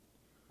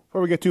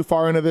Before we get too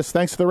far into this,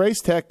 thanks to the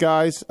Race Tech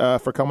guys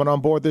for coming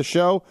on board this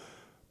show.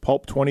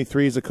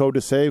 Pulp23 is a code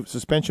to save.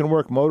 Suspension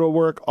work, moto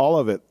work, all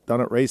of it done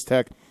at Race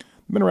Tech.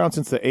 Been around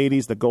since the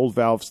 80s. The gold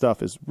valve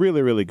stuff is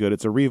really, really good.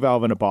 It's a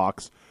revalve in a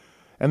box.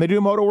 And they do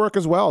moto work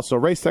as well. So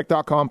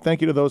racetech.com, thank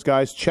you to those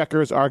guys.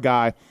 Checkers, our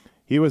guy,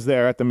 he was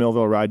there at the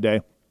Millville Ride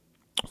Day.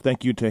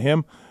 Thank you to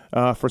him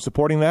for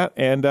supporting that.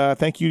 And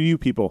thank you to you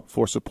people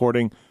for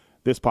supporting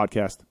this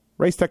podcast.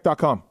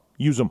 Racetech.com.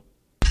 Use them.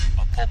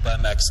 A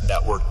Pulpmx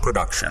Network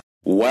production.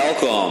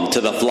 Welcome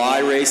to the Fly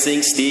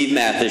Racing Steve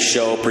Matthes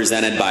Show,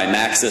 presented by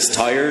Matthes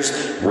Tires,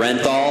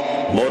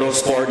 Renthal,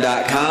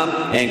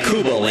 Motorsport.com, and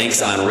Kuba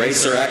Links on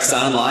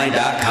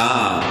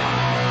RacerXOnline.com.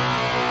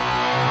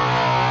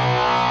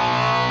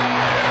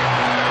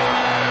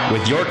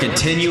 With your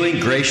continuing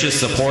gracious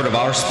support of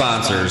our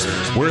sponsors,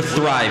 we're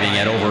thriving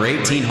at over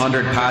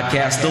 1,800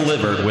 podcasts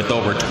delivered with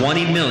over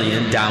 20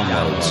 million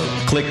downloads.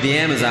 Click the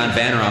Amazon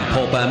banner on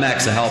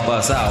Pulpmx to help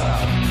us out.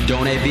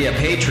 Donate via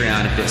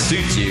Patreon if it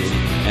suits you.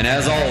 And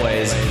as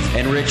always,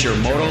 enrich your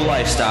moto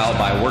lifestyle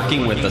by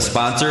working with the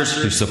sponsors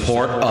who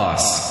support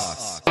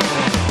us.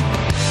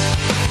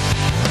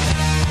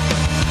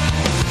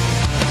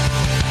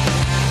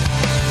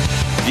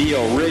 The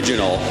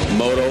original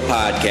Moto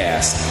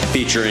Podcast,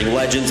 featuring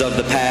legends of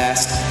the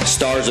past,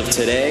 stars of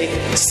today,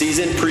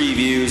 season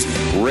previews,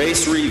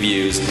 race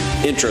reviews,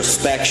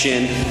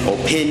 introspection,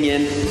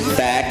 opinion,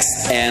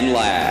 facts, and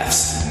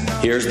laughs.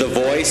 Here's the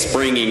voice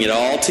bringing it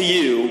all to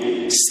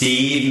you,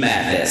 Steve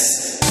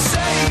Matthes.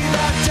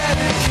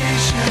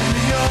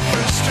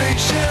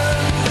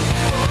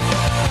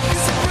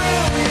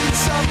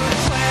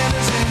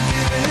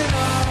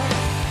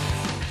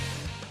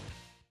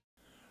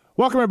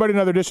 Welcome, everybody, to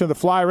another edition of the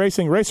Fly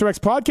Racing RacerX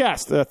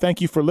podcast.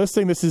 Thank you for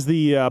listening. This is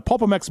the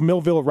Pulpmx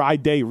Millville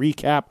Ride Day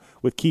recap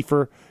with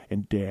Keefer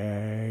and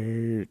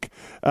Derek.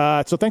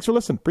 So thanks for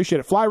listening. Appreciate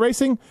it. Fly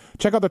Racing,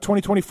 check out the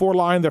 2024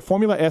 line, their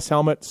Formula S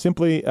helmet,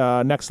 simply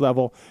next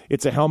level.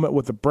 It's a helmet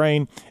with a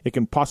brain. It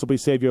can possibly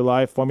save your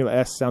life. Formula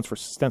S stands for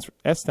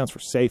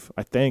safe,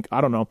 I think.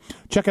 I don't know.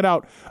 Check it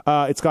out.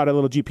 It's got a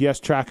little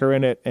GPS tracker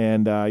in it,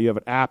 and you have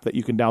an app that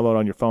you can download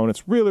on your phone.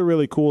 It's really,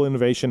 really cool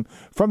innovation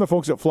from the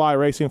folks at Fly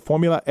Racing.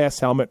 Formula S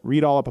helmet.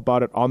 Read all up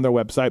about it on their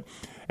website.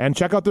 And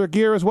check out their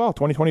gear as well.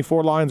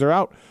 2024 lines are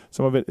out.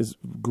 Some of it is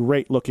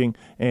great looking,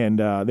 and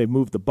they've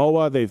moved the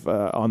BOA. They've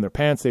on their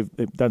pants.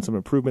 They've done some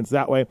improvements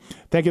that way.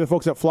 Thank you to the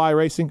folks at Fly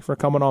Racing for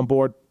coming on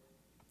board.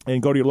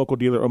 And go to your local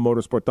dealer or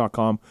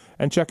motorsport.com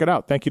and check it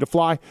out. Thank you to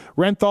Fly.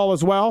 Renthal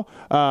as well,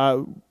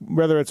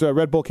 whether it's a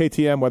Red Bull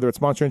KTM, whether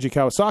it's Monster Energy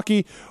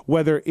Kawasaki,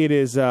 whether it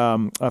is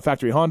a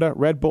factory Honda,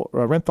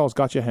 Renthal's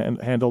got you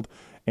handled.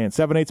 And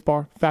 7/8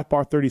 bar, Fat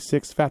Bar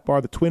 36, Fat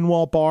Bar, the Twin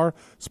Wall bar,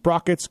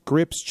 sprockets,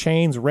 grips,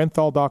 chains,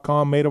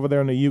 Renthal.com, made over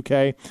there in the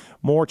UK.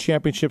 More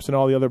championships than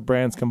all the other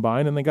brands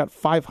combined, and they got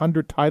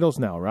 500 titles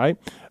now, right?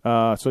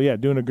 So, yeah,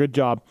 doing a good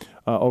job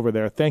over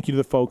there. Thank you to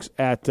the folks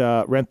at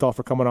Renthal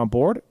for coming on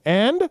board.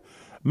 And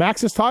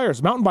Matthes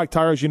Tires, mountain bike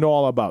tires you know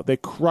all about. They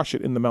crush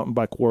it in the mountain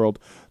bike world.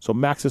 So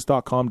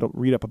Matthes.com to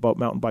read up about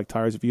mountain bike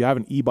tires. If you have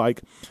an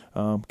e-bike,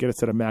 get a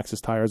set of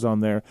Matthes tires on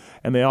there.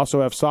 And they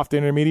also have soft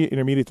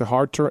intermediate to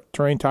hard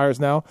terrain tires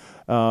now.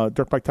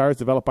 Dirt bike tires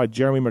developed by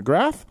Jeremy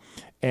McGrath.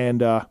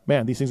 And,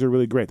 man, these things are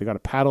really great. They got a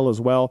paddle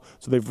as well.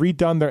 So they've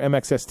redone their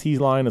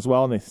MXST line as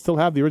well, and they still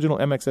have the original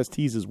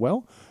MXSTs as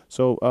well.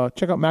 So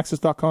check out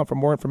Matthes.com for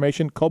more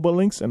information. Kuba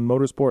Links and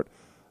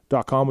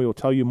Motorsport.com we will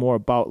tell you more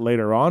about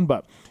later on.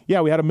 But,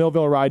 yeah, we had a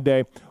Millville Ride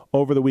Day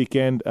over the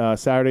weekend,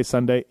 Saturday,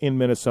 Sunday in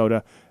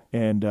Minnesota,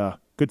 and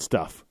good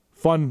stuff.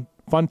 Fun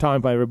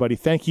time by everybody.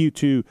 Thank you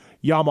to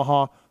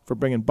Yamaha for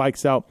bringing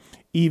bikes out,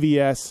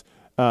 EVS,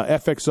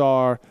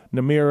 FXR,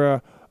 Namira,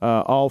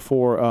 all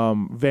for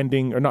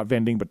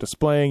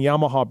displaying.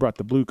 Yamaha brought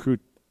the Blue Crew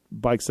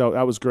bikes out.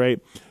 That was great.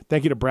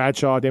 Thank you to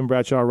Bradshaw, Damon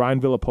Bradshaw, Ryan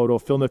Villapoto,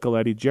 Phil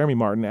Nicoletti, Jeremy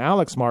Martin,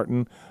 Alex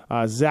Martin,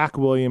 Zach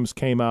Williams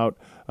came out,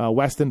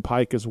 Weston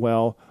Pike as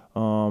well.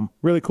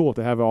 Really cool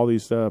to have all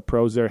these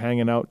pros there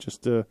hanging out,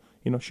 just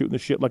shooting the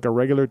shit like a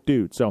regular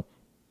dude. So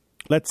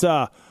let's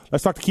talk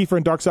to Keefer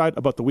and Darkside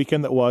about the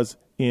weekend that was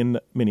in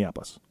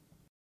Minneapolis.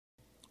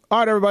 All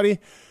right, everybody.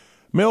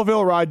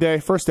 Millville Ride Day,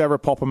 first ever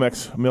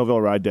Pulpmx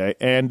Millville Ride Day.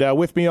 And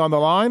with me on the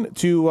line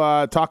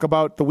to talk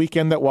about the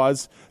weekend that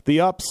was,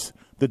 the ups,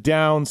 the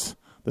downs,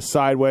 the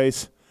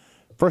sideways.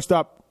 First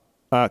up,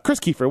 Chris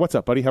Keefer. What's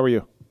up, buddy? How are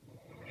you?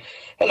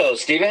 Hello,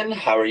 Steven.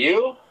 How are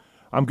you?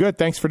 I'm good.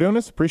 Thanks for doing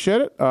this. Appreciate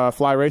it.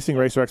 Fly Racing,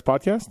 RacerX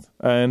podcast.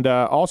 And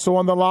also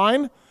on the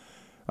line,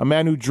 a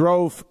man who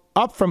drove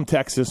up from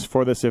Texas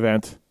for this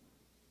event,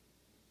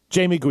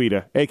 Jamie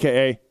Guida,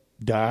 a.k.a.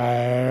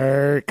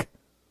 Dark.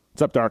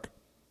 What's up, Dark?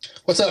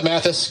 What's up,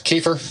 Matthes?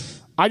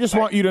 Keefer? I just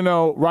want you to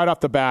know right off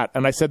the bat,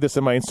 and I said this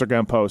in my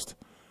Instagram post,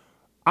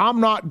 I'm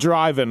not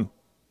driving,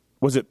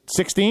 was it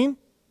 16?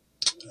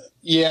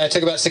 Yeah, it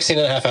took about 16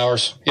 and a half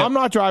hours. Yep. I'm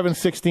not driving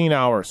 16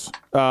 hours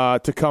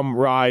to come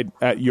ride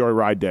at your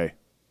ride day,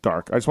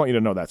 Dark. I just want you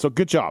to know that. So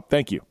good job.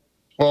 Thank you.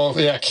 Well,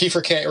 yeah,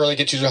 Keefer can't really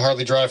get you to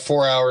hardly drive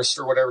 4 hours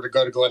or whatever to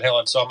go to Glen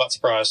Helen, so I'm not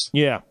surprised.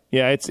 Yeah,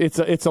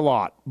 it's a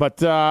lot.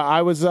 But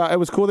it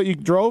was cool that you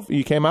drove.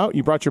 You came out.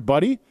 You brought your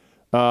buddy.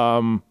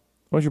 What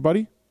was your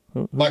buddy?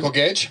 Michael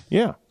Gage?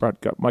 Yeah,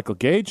 got Michael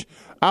Gage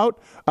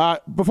out.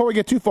 Before we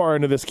get too far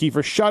into this,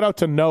 Keefer, shout out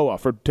to Noah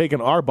for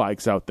taking our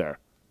bikes out there.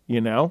 You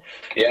know?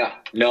 Yeah,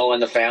 Noah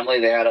and the family,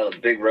 they had a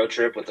big road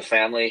trip with the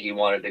family. He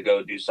wanted to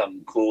go do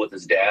something cool with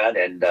his dad,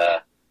 and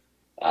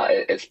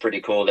it's pretty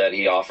cool that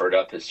he offered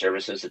up his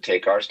services to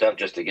take our stuff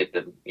just to get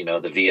the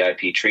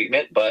VIP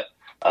treatment. But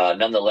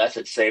nonetheless,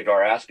 it saved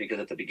our ass because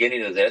at the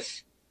beginning of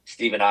this,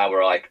 Steve and I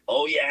were like,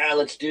 "Oh yeah,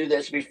 let's do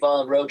this. It'll be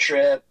fun road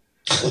trip.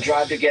 We'll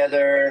drive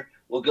together.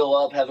 We'll go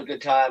up, have a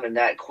good time," and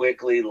that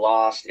quickly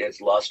lost its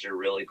luster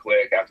really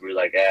quick after we were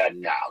like,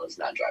 let's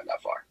not drive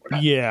that far. We're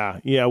not.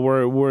 Yeah,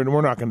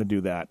 we're not going to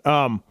do that.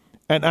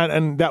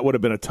 And that would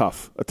have been a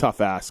tough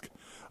ask.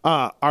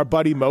 Our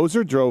buddy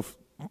Moser drove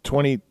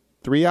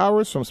 23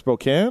 hours from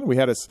Spokane. We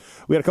had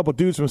a couple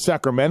dudes from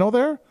Sacramento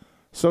there.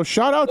 So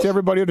shout out to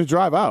everybody to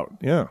drive out.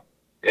 Yeah.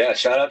 Yeah,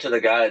 shout out to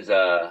the guys,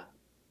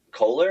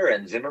 Kohler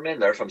and Zimmerman.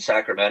 They're from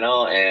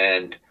Sacramento,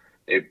 and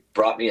they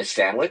brought me a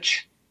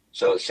sandwich.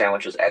 So the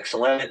sandwich was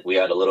excellent. We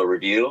had a little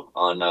review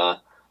on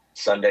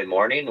Sunday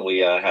morning. We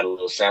had a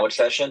little sandwich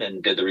session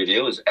and did the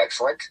review. It was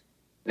excellent.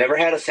 Never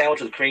had a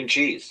sandwich with cream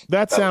cheese.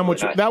 That sandwich,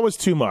 was really nice. That was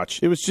too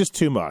much. It was just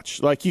too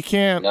much. Like you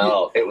can't.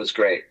 No, it was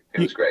great. It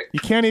was great. You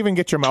can't even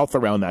get your mouth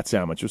around that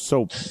sandwich. There's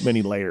so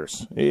many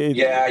layers.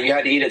 Yeah, you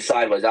had to eat it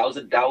sideways. That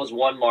was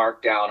one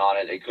mark down on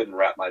it. They couldn't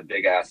wrap my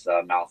big ass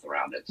mouth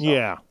around it. So.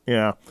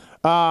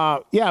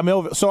 Yeah.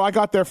 Millville. So I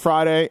got there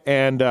Friday,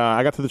 and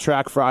I got to the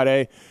track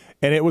Friday.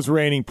 And it was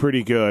raining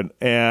pretty good.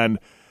 And,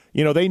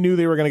 they knew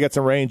they were going to get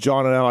some rain.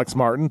 John and Alex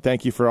Martin,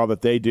 thank you for all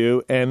that they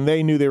do. And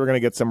they knew they were going to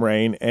get some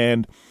rain.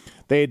 And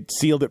they had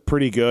sealed it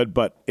pretty good.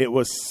 But it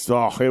was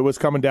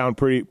coming down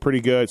pretty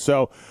good.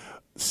 So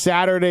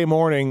Saturday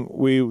morning,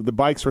 the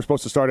bikes were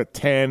supposed to start at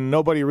 10.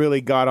 Nobody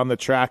really got on the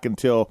track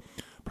until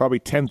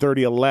probably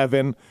 10:30,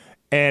 11.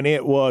 And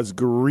it was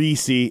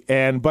greasy.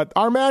 But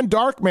our man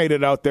Dark made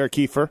it out there,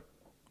 Keefer.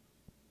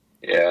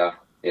 Yeah,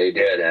 he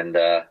did. And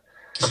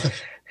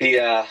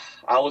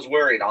I was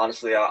worried,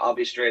 honestly. I'll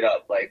be straight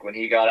up. Like, when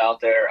he got out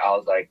there, I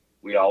was like,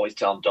 we always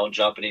tell him, don't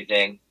jump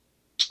anything.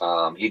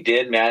 He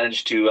did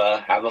manage to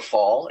have a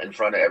fall in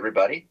front of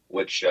everybody,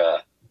 which,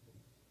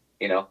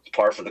 it's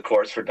par for the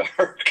course for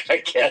Dark,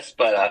 I guess.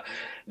 But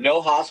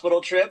no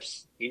hospital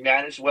trips. He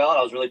managed well.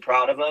 I was really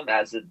proud of him.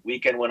 As the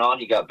weekend went on,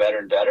 he got better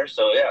and better.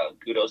 So, yeah,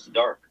 kudos to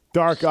Dark.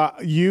 Dark,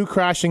 you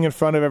crashing in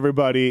front of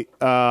everybody,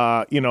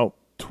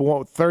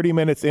 30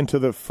 minutes into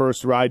the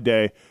first ride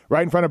day,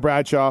 right in front of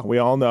Bradshaw. We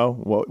all know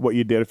what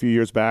you did a few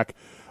years back.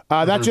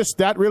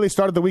 That really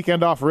started the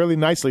weekend off really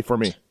nicely for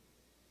me.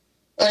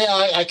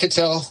 Yeah, I could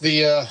tell.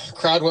 The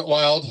crowd went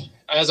wild.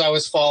 As I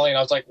was falling, I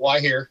was like,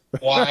 why here?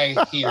 Why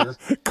here?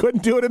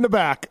 Couldn't do it in the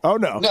back. Oh,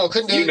 no. No,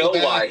 couldn't do it in the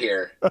back. Why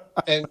here.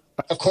 And,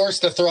 of course,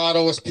 the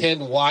throttle was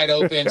pinned wide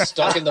open,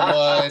 stuck in the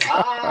mud.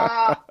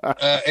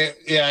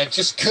 It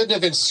just couldn't have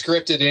been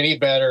scripted any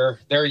better.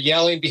 They're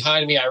yelling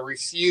behind me. I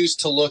refused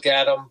to look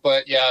at them.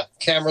 But, yeah,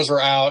 cameras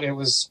were out. It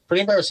was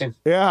pretty embarrassing.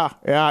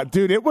 Yeah.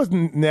 Dude, it was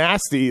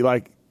nasty,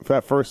 like,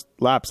 that first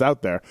laps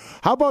out there.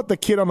 How about the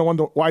kid on the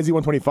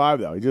YZ125,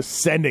 though? He's just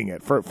sending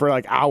it for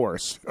like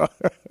hours.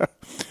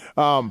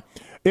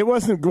 It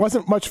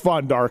wasn't much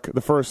fun, Dark, the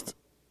first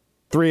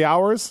 3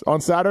 hours on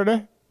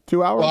Saturday,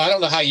 2 hours. Well, I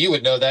don't know how you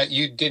would know that.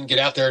 You didn't get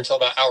out there until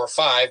about hour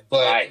 5.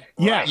 But right.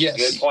 Yes.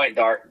 Good point,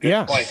 Dark.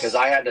 Good point, because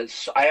I had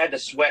to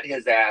sweat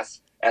his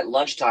ass at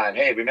lunchtime.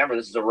 Hey, remember,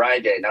 this is a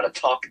ride day, not a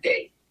talk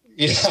day.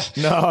 Yeah.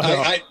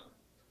 No.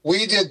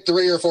 We did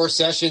 3 or 4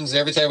 sessions.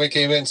 Every time we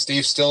came in,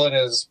 Steve's still in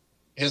his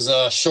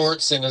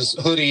shorts and his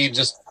hoodie,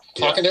 just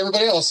talking to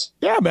everybody else.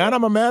 Yeah, man,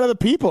 I'm a man of the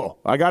people.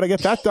 I got to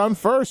get that done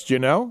first,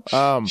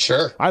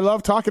 Sure. I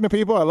love talking to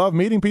people. I love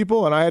meeting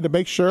people, and I had to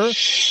make sure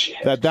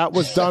that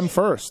was done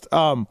first.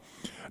 No,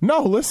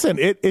 listen,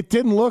 it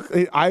didn't look.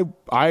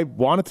 I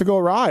wanted to go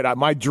ride.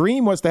 My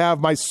dream was to have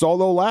my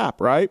solo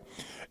lap, right?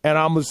 And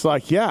I was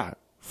like, yeah,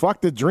 fuck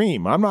the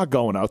dream. I'm not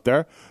going out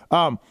there.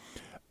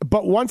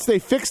 But once they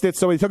fixed it,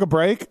 so we took a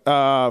break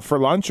for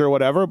lunch or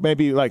whatever,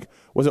 maybe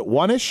was it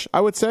 1-ish, I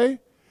would say?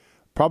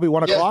 Probably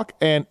 1 o'clock.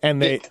 And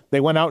they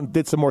went out and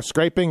did some more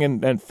scraping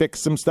and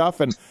fixed some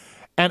stuff. And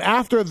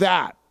after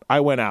that,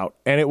 I went out,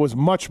 and it was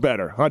much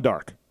better, huh,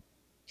 Dark?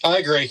 I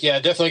agree. Yeah,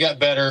 it definitely got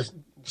better.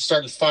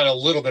 Started to find a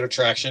little bit of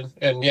traction.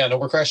 And, no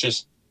more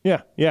crashes.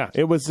 Yeah.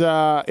 It was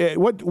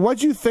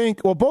what'd you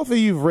think? Well, both of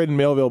you have ridden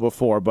Millville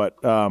before, but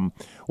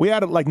we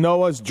had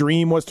Noah's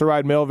dream was to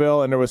ride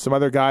Millville, and there was some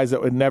other guys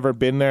that had never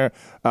been there.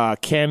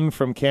 Ken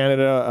from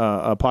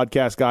Canada, a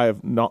podcast guy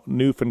of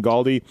Noof and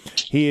Galdi,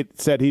 he had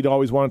said he'd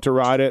always wanted to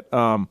ride it.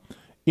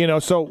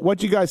 So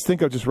what'd you guys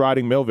think of just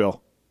riding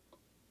Millville?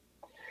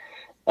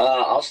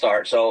 I'll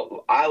start.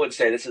 So I would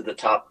say this is one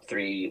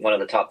of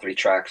the top 3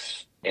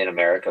 tracks in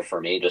America for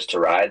me just to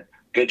ride.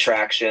 Good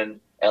traction,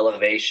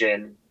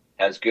 elevation,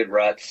 has good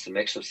ruts, a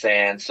mix of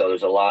sand. So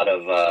there's a lot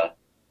of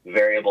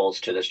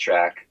variables to this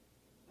track.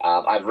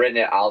 I've ridden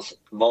it.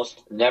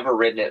 Never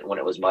ridden it when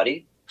it was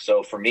muddy.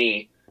 So for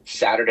me,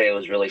 Saturday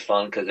was really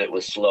fun because it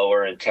was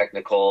slower and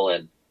technical,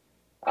 and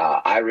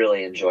I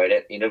really enjoyed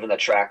it. Even the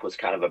track was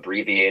kind of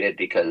abbreviated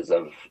because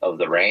of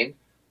the rain.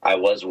 I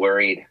was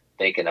worried,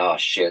 thinking, oh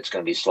shit, it's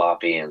going to be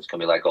sloppy and it's going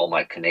to be like all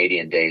my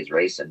Canadian days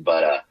racing.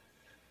 But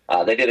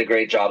they did a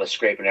great job of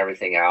scraping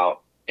everything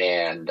out.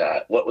 And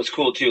what was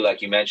cool too,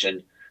 like you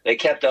mentioned, they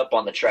kept up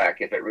on the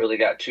track. If it really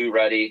got too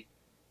ruddy,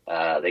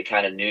 they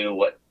kind of knew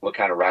what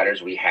kind of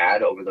riders we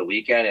had over the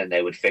weekend, and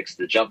they would fix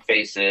the jump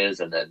faces,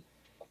 and then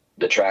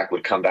the track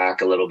would come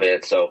back a little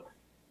bit. So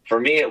for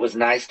me, it was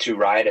nice to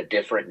ride a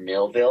different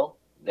Millville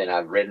than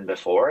I've ridden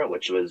before,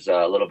 which was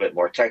a little bit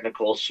more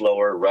technical,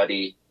 slower,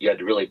 ruddy. You had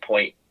to really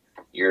point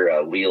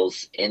your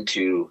wheels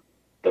into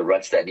the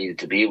ruts that needed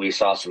to be. We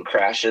saw some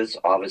crashes,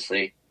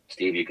 obviously.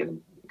 Steve, you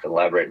can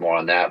elaborate more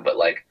on that. But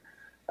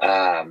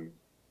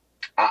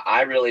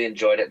I really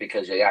enjoyed it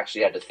because you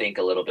actually had to think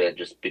a little bit.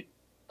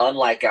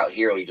 Unlike out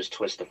here, where you just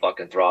twist the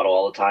fucking throttle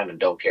all the time and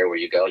don't care where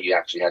you go, you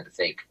actually had to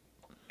think.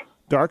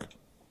 Dark?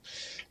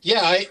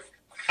 Yeah,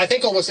 I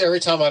think almost every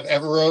time I've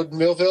ever rode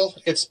Millville,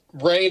 it's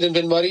rained and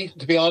been muddy,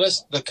 to be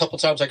honest. The couple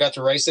times I got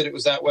to race it, it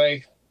was that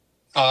way.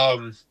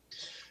 I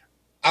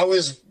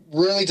was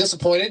really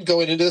disappointed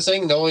going into this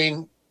thing,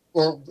 knowing,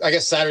 or I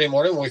guess Saturday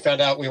morning when we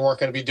found out we weren't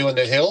going to be doing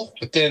the hill.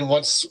 But then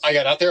once I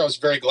got out there, I was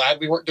very glad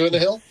we weren't doing the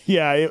hill.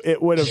 Yeah,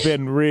 it would have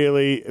been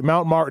really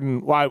Mount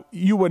Martin. Why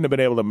you wouldn't have been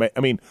able to make?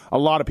 I mean, a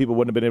lot of people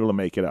wouldn't have been able to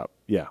make it up.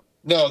 Yeah.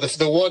 No,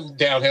 the one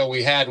downhill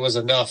we had was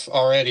enough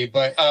already.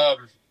 But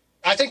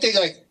I think they,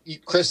 like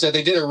Chris said,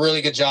 they did a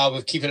really good job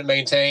of keeping it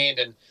maintained.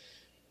 And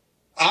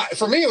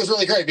for me, it was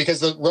really great because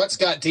the ruts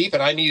got deep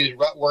and I needed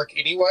rut work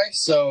anyway.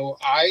 So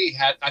I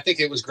think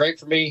it was great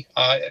for me.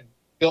 It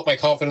built my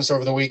confidence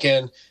over the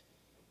weekend.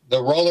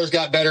 The rollers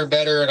got better and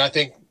better. And I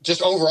think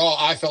just overall,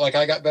 I felt like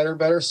I got better and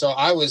better. So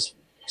I was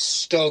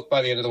stoked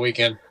by the end of the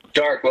weekend.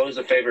 Dark, what was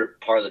the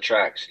favorite part of the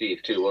track?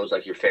 Steve, too. What was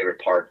like your favorite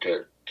part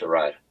to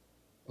ride?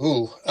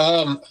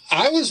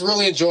 I was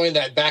really enjoying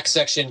that back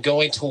section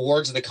going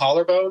towards the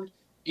collarbone,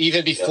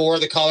 even before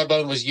the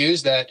collarbone was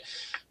used, that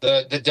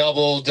the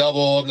double,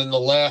 and then the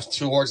left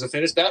towards the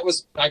finish. That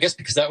was, I guess,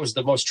 because that was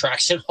the most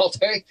traction all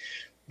day.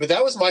 But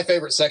that was my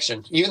favorite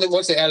section. Even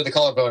once they added the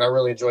collarbone, I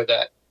really enjoyed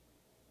that.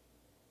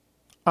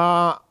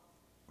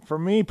 For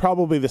me,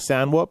 probably the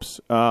sand whoops.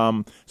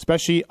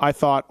 Especially, I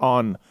thought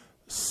on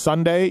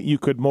Sunday you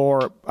could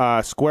more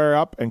square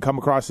up and come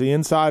across the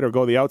inside or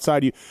go the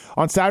outside.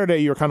 On Saturday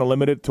you were kind of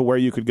limited to where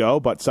you could go,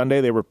 but Sunday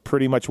they were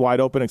pretty much wide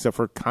open except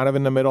for kind of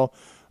in the middle,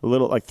 a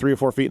little like 3 or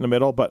 4 feet in the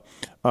middle. But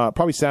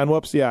probably sand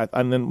whoops, yeah.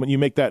 And then when you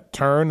make that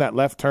turn, that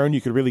left turn,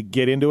 you could really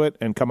get into it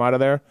and come out of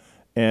there.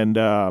 And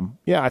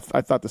I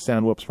thought the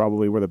sand whoops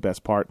probably were the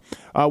best part.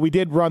 We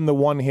did run the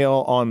one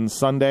hill on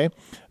Sunday,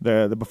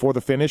 the before the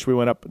finish. We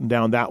went up and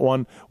down that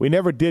one. We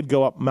never did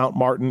go up Mount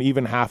Martin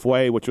even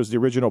halfway, which was the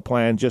original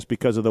plan, just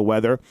because of the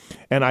weather.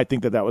 And I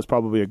think that was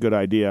probably a good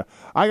idea.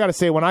 I got to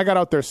say, when I got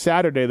out there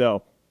Saturday,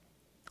 though,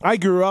 I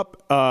grew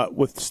up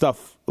with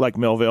stuff like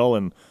Millville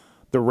and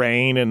the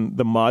rain and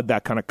the mud,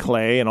 that kind of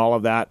clay and all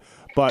of that.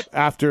 But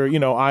after,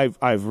 I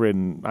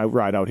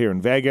ride out here in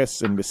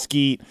Vegas and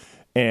Mesquite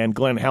and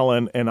Glen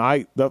Helen, and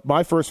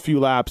my first few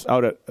laps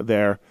out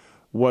there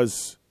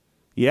was,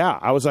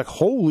 I was like,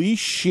 holy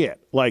shit.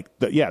 Like,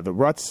 the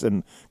ruts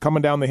and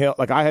coming down the hill,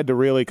 like I had to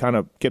really kind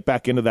of get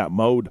back into that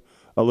mode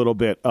a little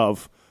bit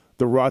of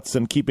the ruts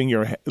and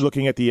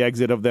looking at the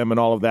exit of them and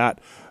all of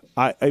that.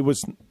 I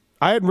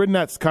hadn't ridden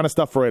that kind of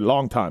stuff for a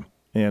long time,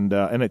 and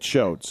it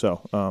showed.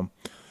 So,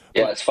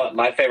 yeah, it's fun.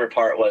 My favorite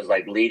part was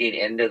like leading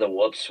into the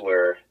whoops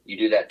where you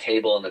do that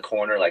table in the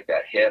corner, like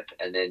that hip,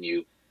 and then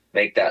you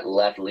make that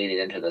left leading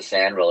into the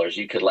sand rollers.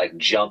 You could like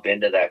jump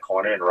into that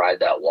corner and ride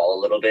that wall a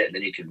little bit, and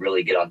then you could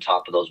really get on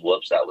top of those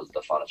whoops. That was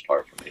the funnest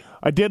part for me.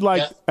 I did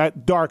like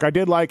at Dark. I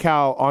did like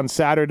how on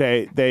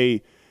Saturday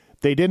they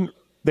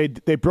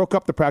broke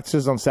up the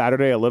practices on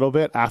Saturday a little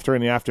bit after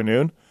in the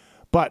afternoon,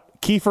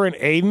 but Keefer and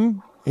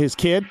Aiden, his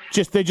kid,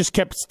 they just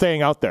kept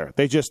staying out there.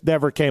 They just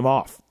never came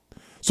off.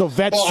 So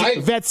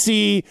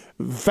Vetsy,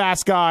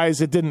 fast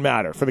guys, it didn't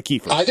matter for the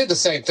Keefer. I did the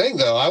same thing,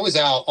 though. I was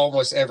out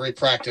almost every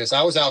practice.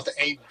 I was out with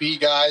the 8B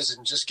guys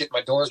and just getting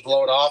my doors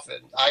blown off.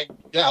 And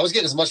I was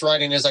getting as much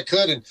riding as I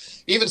could. And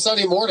even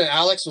Sunday morning,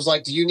 Alex was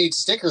like, do you need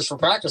stickers for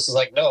practice? I was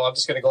like, no, I'm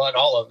just going to go on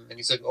all of them. And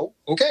he said, oh,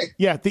 okay.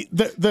 Yeah,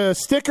 the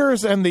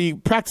stickers and the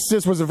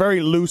practices was a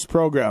very loose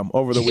program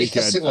over the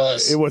weekend. Yes, it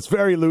was. It was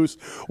very loose.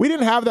 We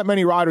didn't have that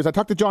many riders. I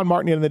talked to John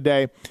Martin the end of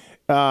the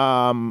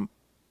day.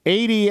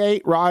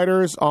 88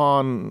 riders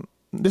on,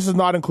 this is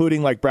not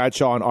including like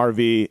Bradshaw and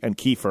RV and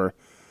Keefer,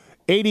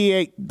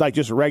 88 like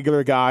just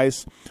regular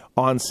guys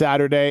on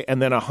Saturday,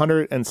 and then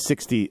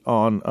 160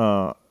 on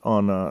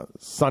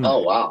Sunday.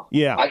 Oh, wow.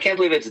 Yeah. I can't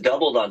believe it's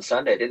doubled on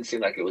Sunday. It didn't seem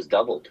like it was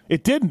doubled.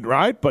 It didn't,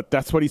 right? But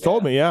that's what he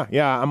told me.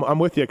 Yeah. I'm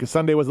with you, because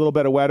Sunday was a little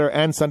bit wetter,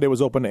 and Sunday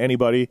was open to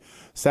anybody.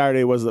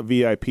 Saturday was the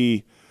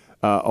VIP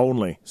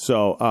only.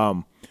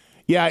 So,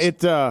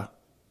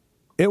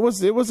 It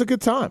was a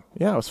good time.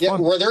 Yeah, it was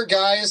fun. Were there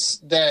guys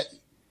that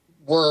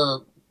were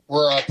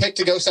were picked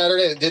to go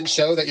Saturday that didn't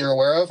show that you're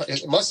aware of?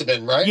 It must have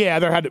been, right? Yeah,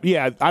 there had to.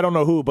 Yeah, I don't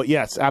know who, but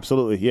yes,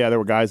 absolutely. Yeah, there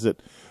were guys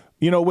that,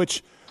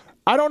 which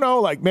I don't know.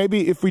 Like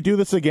maybe if we do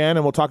this again,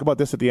 and we'll talk about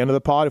this at the end of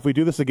the pod. If we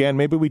do this again,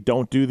 maybe we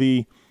don't do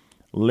the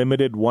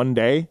limited 1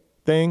 day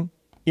thing.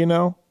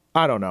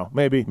 I don't know.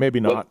 Maybe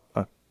not.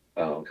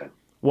 Okay.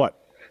 What?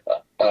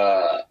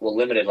 Well,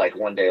 limited like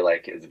 1 day,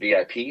 like is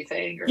VIP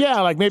thing. Or?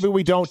 Yeah, like maybe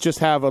we don't just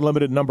have a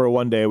limited number of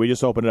 1 day. We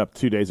just open it up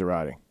 2 days of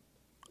riding.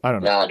 I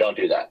don't know. No, don't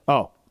do that.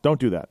 Oh, don't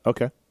do that.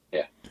 Okay.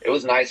 Yeah, it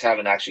was nice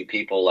having actually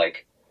people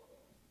like,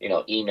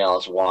 email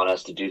us, want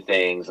us to do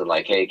things, and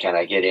like, hey, can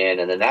I get in?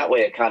 And then that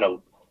way it kind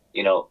of,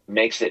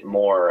 makes it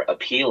more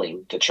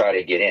appealing to try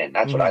to get in.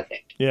 That's what I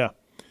think. Yeah.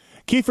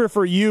 Keefer,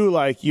 for you,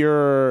 like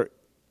so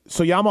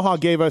Yamaha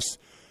gave us,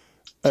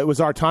 it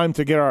was our time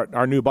to get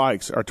our new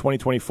bikes, our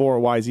 2024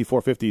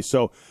 YZ450.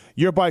 So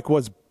your bike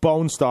was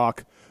bone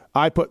stock.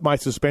 I put my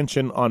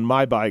suspension on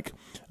my bike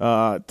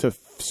to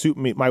suit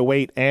me, my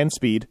weight and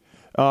speed.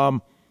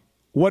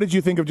 What did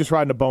you think of just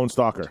riding a bone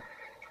stalker?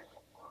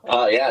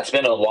 Yeah, it's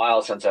been a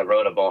while since I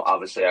rode a bone.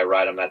 Obviously, I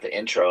ride them at the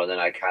intro, and then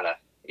I kind of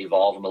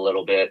evolve them a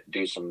little bit,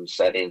 do some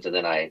settings, and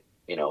then I,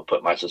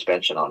 put my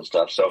suspension on and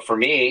stuff. So for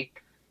me,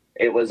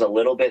 it was a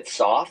little bit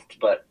soft,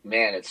 but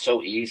man, it's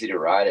so easy to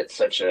ride. It's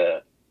such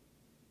a.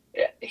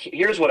 Yeah,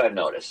 here's what I've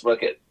noticed.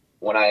 Look at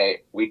when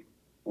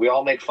we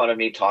all make fun of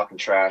me talking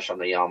trash on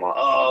the Yamaha.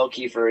 Oh,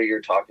 Keefer, you're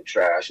talking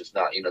trash. It's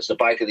not, it's the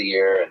bike of the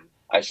year, and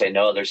I say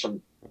no. There's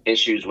some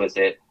issues with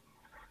it.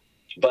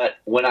 But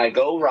when I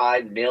go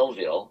ride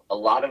Millville, a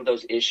lot of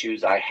those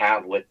issues I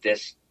have with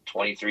this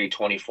 23,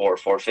 24,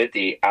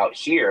 450 out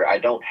here, I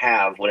don't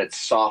have when it's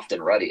soft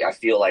and ruddy. I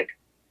feel like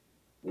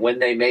when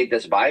they made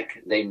this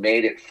bike, they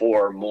made it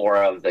for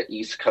more of the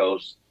East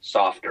Coast,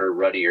 softer,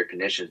 ruddier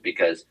conditions,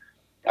 because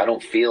I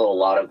don't feel a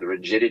lot of the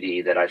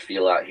rigidity that I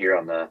feel out here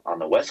on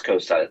the West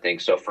Coast side of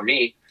things. So for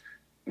me,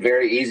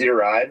 very easy to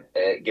ride.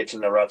 It gets in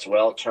the ruts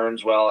well,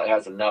 turns well. It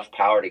has enough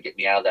power to get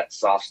me out of that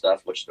soft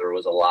stuff, which there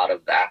was a lot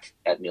of that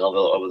at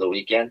Millville over the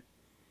weekend.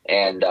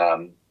 And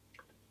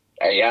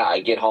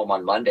I get home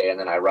on Monday and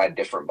then I ride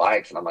different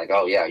bikes, and I'm like,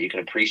 oh yeah, you can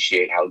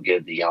appreciate how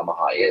good the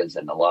Yamaha is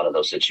in a lot of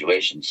those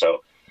situations. So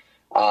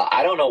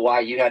I don't know why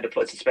you had to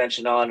put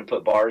suspension on and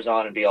put bars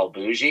on and be all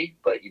bougie,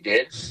 but you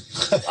did.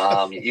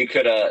 You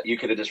could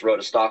have just rode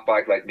a stock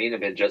bike like me and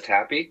have been just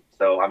happy.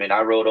 So I mean,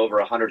 I rode over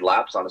 100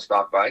 laps on a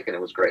stock bike, and it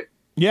was great.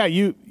 Yeah,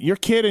 your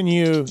kid and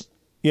you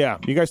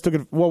guys took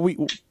it. Well,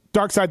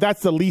 Darkside,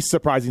 that's the least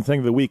surprising thing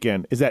of the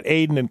weekend is that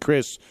Aiden and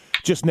Chris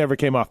just never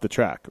came off the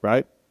track,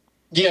 right?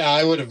 Yeah,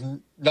 I would have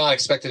not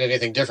expected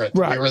anything different.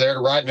 Right. We were there to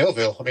ride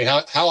Millville. I mean,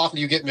 how often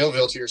do you get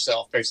Millville to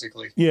yourself,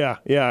 basically? Yeah,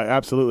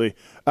 absolutely.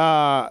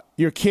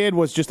 Your kid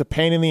was just a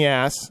pain in the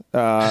ass,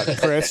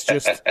 Chris,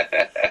 just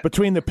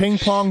between the ping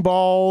pong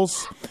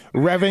balls,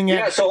 revving it.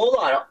 Yeah, so hold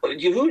on.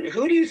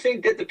 Who do you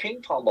think did the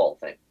ping pong ball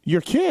thing?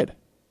 Your kid.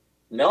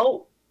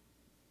 No.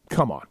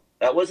 Come on.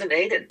 That wasn't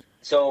Aiden.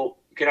 So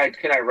can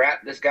I rat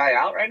this guy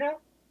out right now?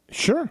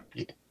 Sure.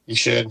 You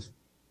should.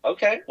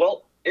 Okay.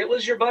 Well, it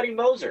was your buddy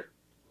Moser.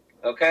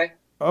 Okay.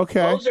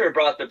 Moser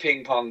brought the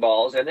ping pong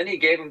balls, and then he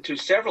gave them to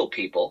several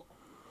people,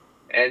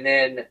 and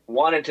then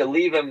wanted to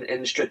leave them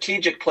in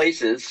strategic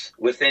places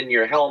within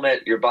your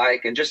helmet, your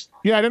bike, and just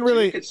I didn't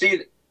really. So you could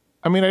see.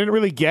 I mean, I didn't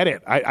really get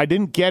it. I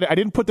didn't get it. I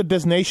didn't put the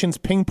Desnations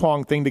ping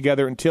pong thing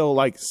together until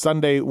like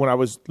Sunday when I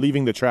was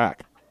leaving the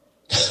track.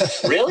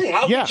 Really?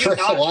 How Yeah. could you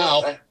not?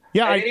 Wow.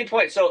 Yeah. At any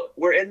point, so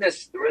we're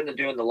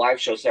doing the live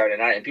show Saturday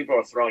night, and people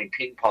are throwing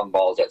ping pong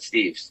balls at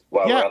Steve's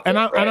while we're up there,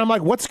 right? And I'm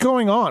like, what's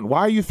going on?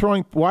 Why is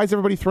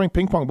everybody throwing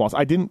ping pong balls?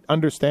 I didn't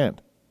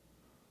understand.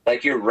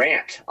 Like your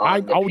rant.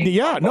 I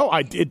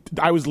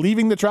was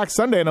leaving the track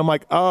Sunday, and I'm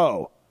like,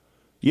 oh,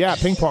 yeah,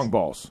 ping pong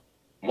balls.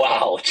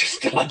 Wow,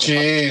 just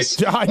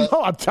jeez. I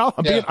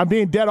know. I'm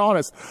being dead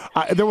honest.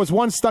 There was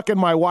one stuck in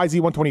my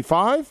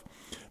YZ125.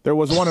 There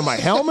was one in my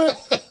helmet.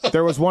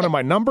 There was one in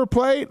my number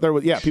plate.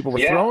 People were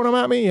throwing them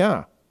at me.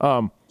 Yeah.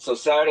 So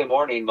Saturday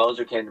morning,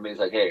 Moser came to me. He's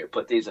like, "Hey,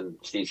 put these in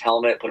Steve's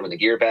helmet. Put them in the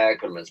gear bag.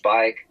 Put them in his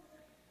bike."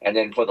 And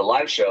then for the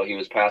live show, he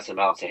was passing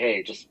them out. Say,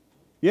 "Hey, just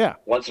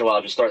once in a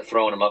while, just start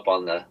throwing them up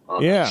on the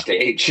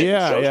stage."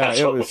 Yeah, so yeah.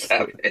 That's what was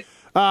happening.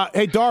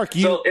 Hey, Dark.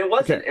 So it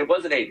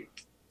wasn't 80.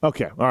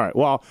 Okay, all right.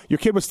 Well, your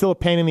kid was still a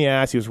pain in the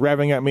ass. He was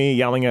revving at me,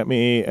 yelling at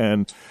me,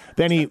 and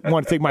then he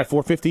wanted to take my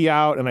 450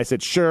 out, and I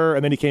said, sure,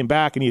 and then he came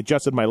back, and he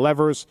adjusted my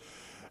levers.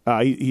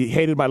 He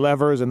hated my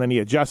levers, and then he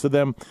adjusted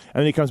them, and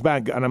then he comes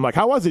back, and I'm like,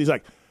 how was it? He's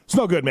like, it's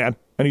no good, man,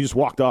 and he just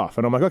walked off,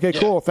 and I'm like, okay,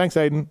 cool, thanks,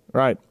 Aiden.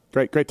 All right,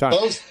 great time.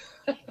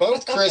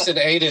 Both Chris and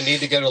Aiden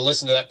need to go to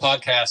listen to that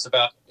podcast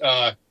about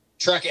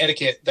track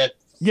etiquette that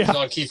is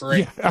on Keefer.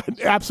 Yeah,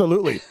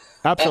 absolutely.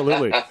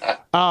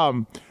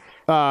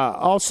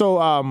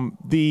 Also,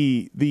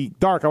 the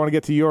Dark. I want to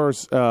get to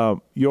yours.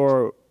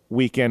 Your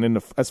weekend,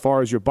 and as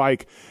far as your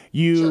bike,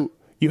 you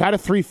had a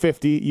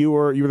 350. You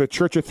were the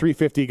Church of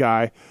 350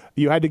 guy.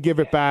 You had to give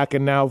it back,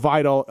 and now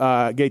Vital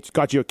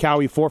got you a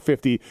Cowie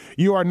 450.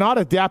 You are not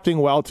adapting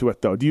well to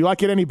it, though. Do you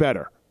like it any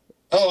better?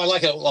 Oh, I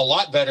like it a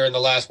lot better in the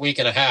last week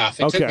and a half.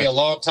 It took me a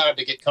long time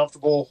to get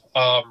comfortable.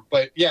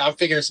 But yeah, I'm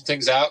figuring some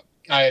things out.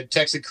 I had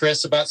texted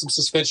Chris about some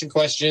suspension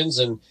questions,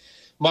 and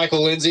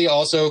Michael Lindsay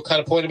also kind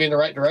of pointed me in the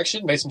right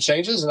direction, made some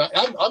changes, and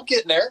I'm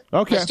getting there.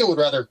 Okay.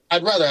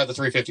 I'd rather have the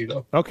 350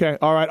 though. Okay.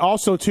 All right.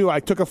 Also, too, I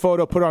took a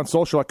photo, put it on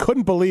social. I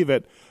couldn't believe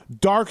it.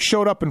 Dark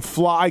showed up in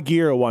fly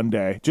gear one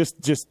day.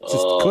 Just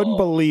couldn't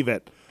believe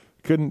it.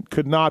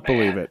 Could not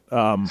believe it.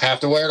 Have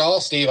to wear it all,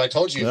 Steve. I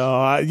told you.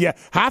 Yeah,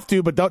 have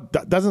to, but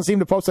doesn't seem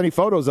to post any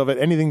photos of it,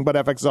 anything but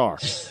FXR.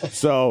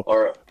 So,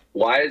 or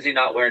why is he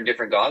not wearing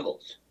different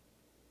goggles?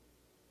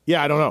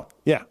 Yeah, I don't know.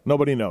 Yeah,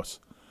 nobody knows.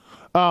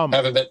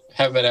 Haven't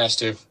been asked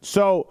to.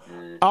 So,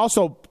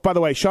 also, by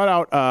the way, shout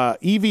out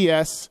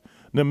EVS,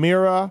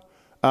 Namira,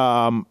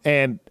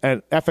 and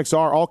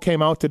FXR all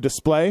came out to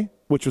display,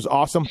 which was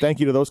awesome. Thank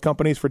you to those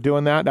companies for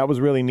doing that. That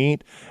was really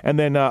neat. And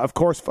then, of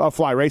course,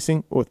 Fly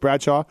Racing with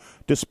Bradshaw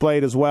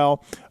displayed as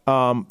well.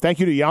 Thank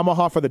you to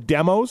Yamaha for the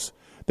demos.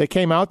 They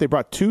came out. They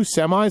brought 2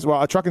 semis,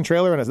 well, a truck and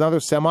trailer and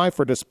another semi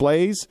for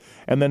displays.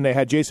 And then they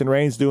had Jason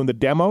Raines doing the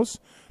demos.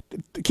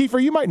 Keefer,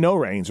 you might know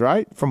Raines,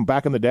 right? From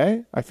back in the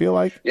day, I feel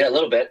like. Yeah, a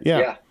little bit.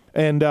 Yeah.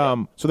 And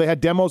so they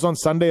had demos on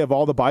Sunday of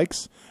all the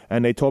bikes,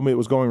 and they told me it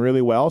was going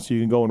really well, so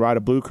you can go and ride a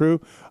Blue Crew.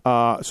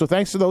 So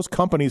thanks to those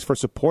companies for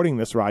supporting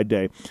this ride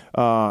day.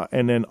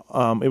 And then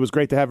it was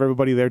great to have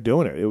everybody there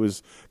doing it. It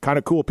was kind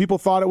of cool. People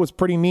thought it was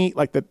pretty neat,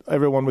 like that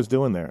everyone was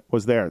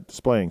there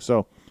displaying.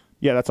 So,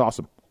 yeah, that's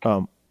awesome.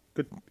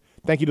 Good.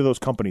 Thank you to those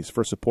companies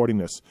for supporting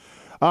this.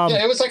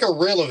 Yeah, it was like a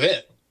real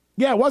event.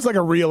 Yeah, it was like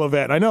a real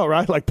event. I know,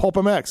 right? Like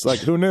Pulpmx. Like,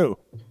 who knew?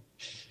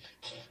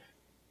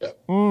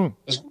 Yeah.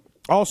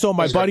 Also,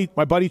 my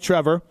buddy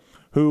Trevor,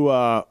 who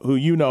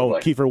you know,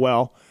 Keefer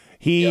well,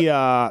 he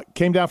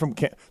came down from.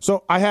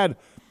 So I had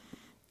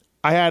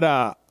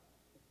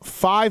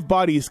 5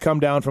 buddies come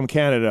down from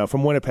Canada,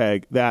 from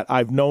Winnipeg, that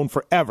I've known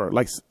forever.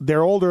 Like,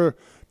 they're older.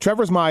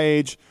 Trevor's my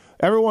age.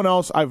 Everyone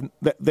else,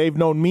 they've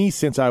known me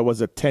since I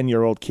was a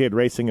 10-year-old kid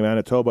racing in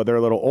Manitoba. They're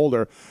a little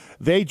older.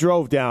 They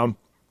drove down.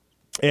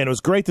 And it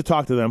was great to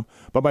talk to them.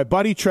 But my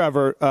buddy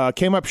Trevor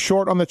came up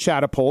short on the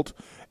catapult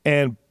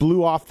and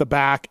blew off the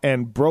back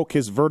and broke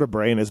his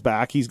vertebrae in his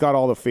back. He's got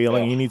all the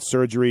feeling. He needs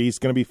surgery. He's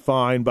going to be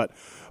fine. But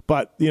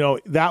you know,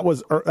 that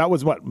was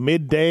what,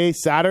 midday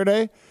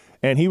Saturday,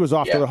 and he was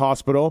off to the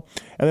hospital.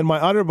 And then my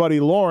other buddy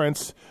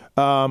Lawrence,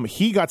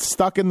 he got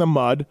stuck in the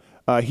mud.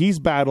 He's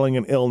battling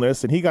an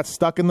illness, and he got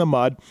stuck in the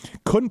mud.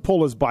 Couldn't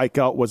pull his bike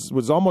out.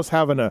 Was almost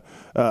having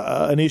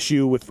an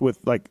issue with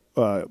like.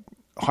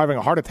 Having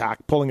a heart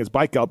attack, pulling his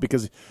bike out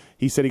because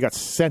he said he got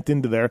sent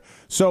into there.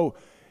 So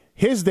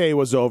his day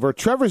was over.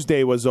 Trevor's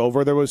day was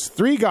over. There was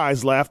 3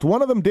 guys left.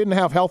 One of them didn't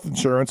have health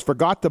insurance,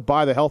 forgot to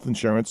buy the health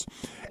insurance.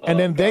 And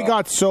then they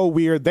got so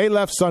weird, they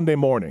left Sunday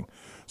morning.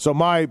 So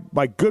my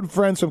good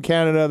friends from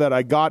Canada that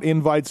I got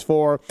invites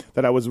for,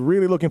 that I was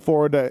really looking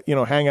forward to,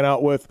 hanging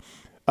out with,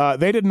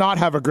 they did not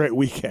have a great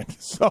weekend.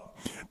 So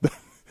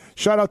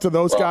shout out to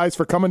those guys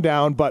for coming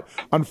down. But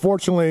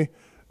unfortunately,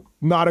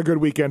 not a good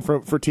weekend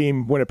for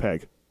Team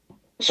Winnipeg.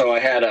 So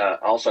I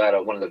also had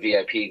one of the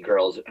VIP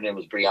girls. Her name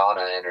was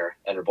Brianna,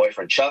 and her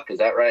boyfriend Chuck. Is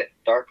that right,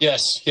 Dark?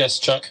 Yes,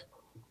 Chuck.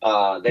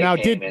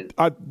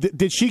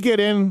 Did she get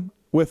in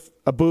with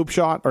a boob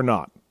shot or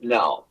not?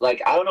 No,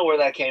 like, I don't know where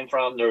that came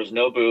from. There was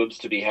no boobs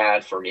to be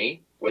had for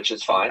me, which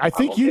is fine. I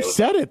think you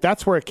said it.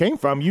 That's where it came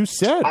from. You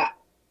said.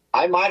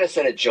 I might have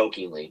said it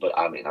jokingly, but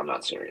I mean, I'm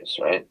not serious,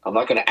 right? I'm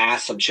not going to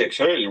ask some chicks,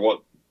 hey, you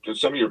want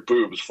some of your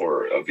boobs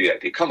for a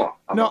VIP? Come on.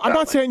 I'm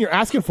not saying you're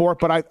asking for it,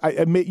 but I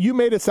admit you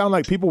made it sound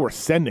like people were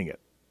sending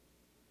it.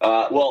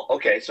 Well,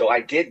 okay, so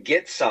I did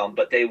get some,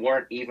 but they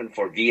weren't even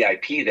for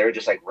VIP. They were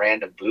just like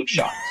random boob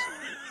shots.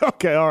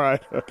 Okay, all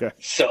right, okay.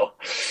 So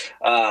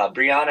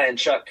Brianna and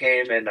Chuck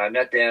came, and I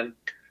met them.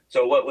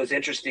 So what was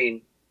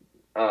interesting...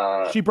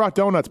 she brought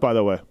donuts, by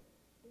the way.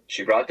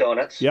 She brought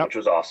donuts, which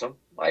was awesome.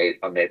 I ate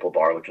a maple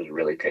bar, which was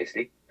really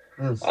tasty.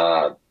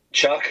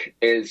 Chuck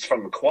is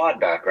from a quad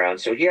background,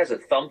 so he has a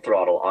thumb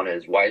throttle on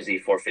his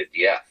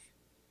YZ450F.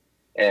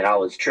 And I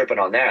was tripping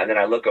on that. And then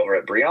I look over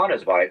at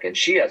Brianna's bike, and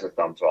she has a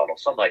thumb throttle.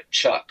 So I'm like,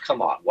 Chuck, come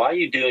on. Why are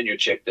you doing your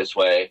chick this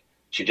way?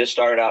 She just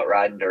started out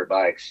riding dirt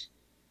bikes.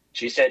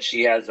 She said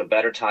she has a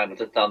better time with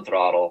the thumb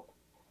throttle.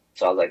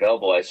 So I was like, oh,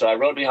 boy. So I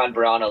rode behind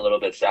Brianna a little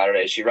bit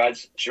Saturday. She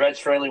rides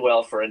fairly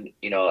well for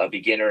a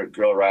beginner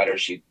girl rider.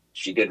 She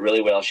did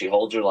really well. She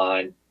holds her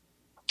line.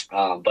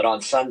 But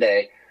on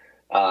Sunday,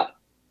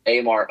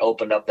 Amar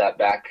opened up that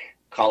back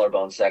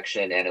collarbone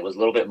section, and it was a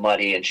little bit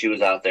muddy, and she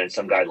was out there, and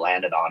some guy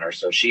landed on her.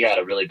 So she had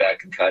a really bad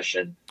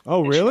concussion.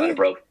 Oh, really?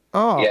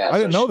 Yeah, I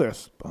didn't know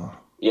this.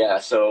 Yeah,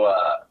 so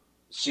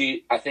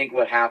I think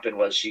what happened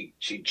was she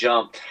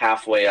jumped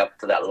halfway up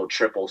to that little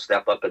triple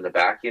step up in the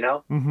back, and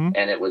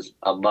it was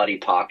a muddy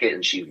pocket,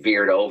 and she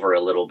veered over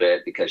a little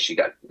bit because she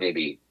got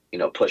maybe,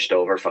 pushed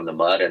over from the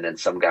mud, and then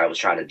some guy was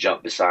trying to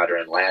jump beside her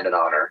and landed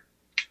on her.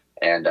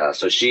 And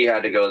so she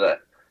had to go to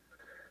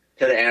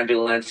the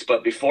ambulance.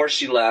 But before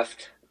she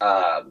left,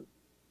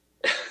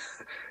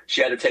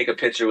 she had to take a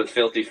picture with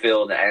Filthy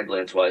Phil, and the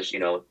ambulance was,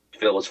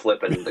 Phil was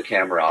flipping the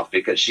camera off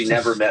because she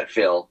never met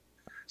Phil.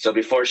 So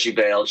before she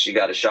bailed, she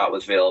got a shot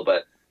with Phil,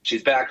 but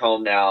she's back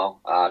home now.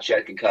 She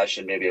had a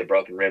concussion, maybe a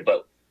broken rib.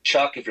 But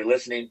Chuck, if you're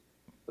listening,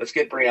 let's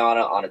get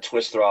Brianna on a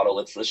twist throttle.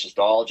 Let's just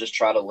all just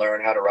try to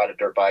learn how to ride a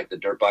dirt bike the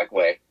dirt bike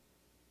way.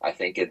 I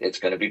think it's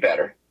going to be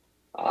better.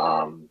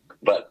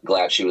 But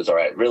glad she was all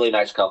right. Really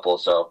nice couple.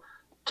 So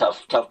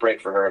tough break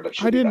for her.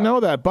 But I didn't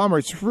know that. Bummer.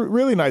 It's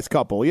really nice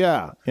couple.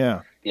 Yeah.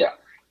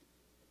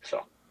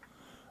 So.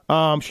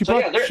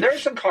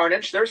 There's some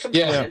carnage. There's some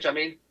carnage. I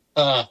mean,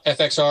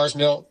 FXR's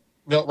Milt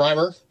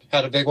Reimer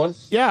had a big one.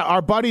 Yeah,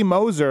 our buddy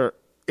Moser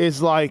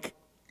is like,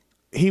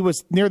 he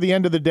was near the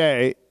end of the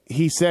day.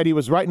 He said he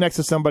was right next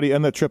to somebody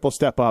in the triple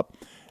step up,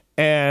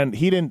 and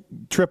he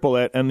didn't triple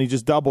it, and he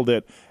just doubled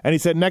it. And he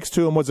said next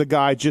to him was a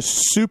guy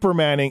just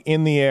supermaning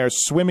in the air,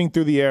 swimming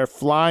through the air,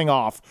 flying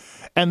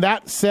off. And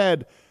that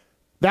said,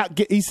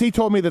 he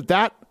told me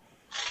that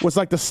was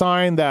like the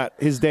sign that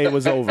his day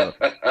was over.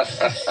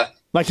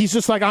 Like, he's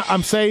just like,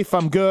 I'm safe,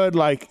 I'm good,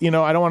 like, I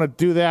don't want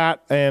to do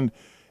that. And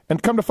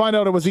come to find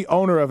out, it was the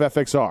owner of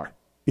FXR.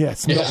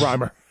 Yes, Milt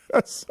Reimer.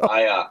 So.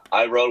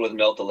 I rode with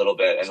Milt a little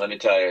bit, and let me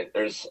tell you,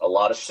 there's a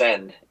lot of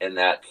send in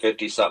that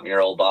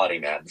 50-something-year-old body,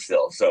 man,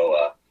 still.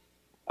 So,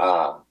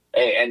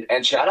 hey,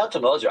 and shout out to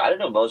Moser. I didn't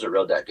know Moser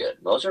rode that good.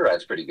 Moser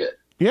rides pretty good.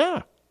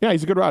 Yeah,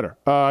 he's a good rider.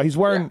 He's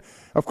wearing,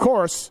 of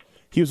course,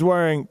 he was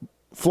wearing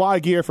fly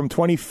gear from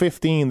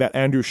 2015 that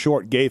Andrew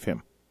Short gave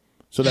him.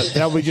 So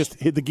that we just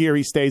hit the gear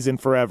he stays in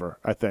forever,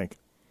 I think.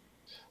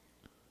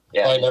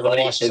 Yeah, I never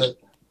watched it.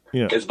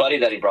 His buddy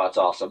that he brought's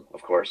awesome,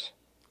 of course.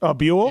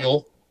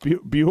 Buell?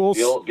 Buell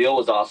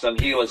was awesome.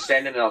 He was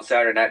standing on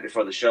Saturday night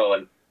before the show,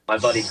 and my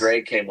buddy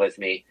Greg came with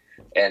me,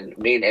 and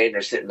me and Aiden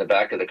are sitting in the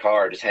back of the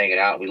car just hanging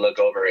out. We look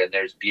over, and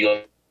there's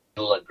Buell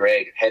and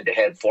Greg head to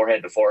head,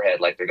 forehead to forehead,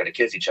 like they're going to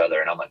kiss each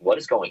other. And I'm like, what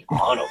is going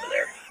on over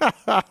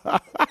there?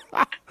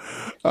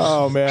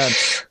 Oh, man.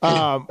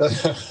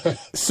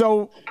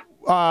 So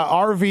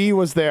RV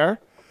was there,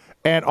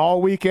 and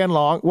all weekend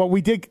long, well,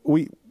 we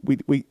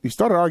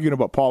started arguing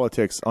about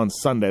politics on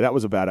Sunday. That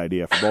was a bad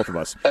idea for both of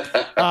us.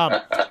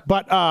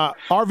 But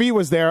RV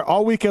was there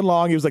all weekend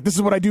long. He was like, this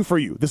is what I do for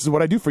you. This is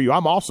what I do for you.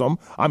 I'm awesome.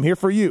 I'm here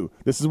for you.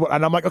 This is what,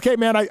 and I'm like, okay,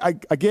 man, I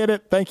get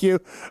it. Thank you.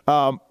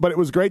 But it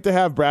was great to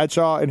have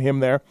Bradshaw and him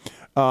there.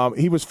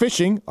 He was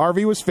fishing.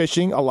 RV was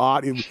fishing a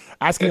lot. He was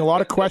asking a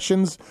lot of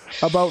questions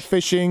about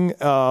fishing.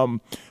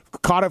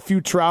 Caught a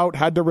few trout,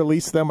 had to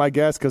release them, I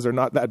guess, because they're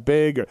not that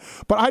big.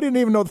 But I didn't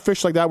even know the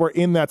fish like that were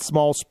in that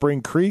small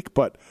spring creek.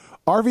 But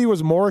RV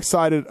was more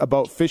excited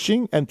about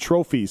fishing and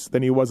trophies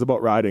than he was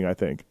about riding, I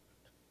think.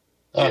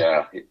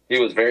 Yeah,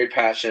 he was very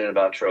passionate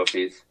about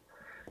trophies.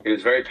 He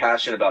was very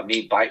passionate about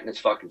me biting his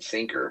fucking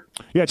sinker.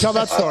 Yeah, tell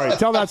that story.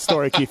 Tell that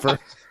story, Keefer.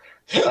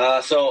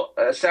 So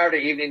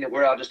Saturday evening,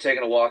 we're out just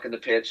taking a walk in the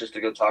pits just to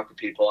go talk to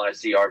people, and I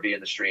see RV in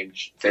the stream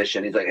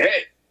fishing. He's like,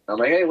 hey. I'm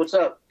like, hey, what's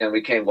up? And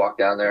we walk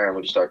down there, and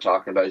we just start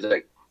talking about it. He's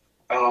like,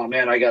 oh,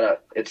 man, I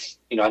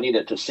need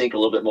it to sink a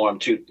little bit more. I'm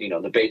too,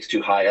 the bait's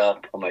too high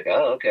up. I'm like,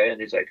 oh, okay.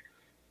 And he's like,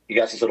 he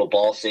got this little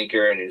ball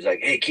sinker, and he's like,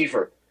 hey,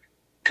 Keefer,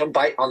 come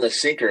bite on the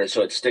sinker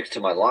so it sticks to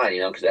my line,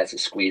 because that's a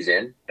squeeze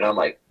in. And I'm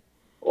like,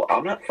 well,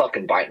 I'm not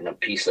fucking biting a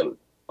piece of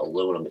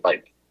aluminum.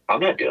 Like,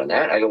 I'm not doing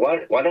that. I go,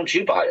 why don't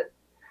you bite it?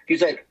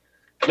 He's like,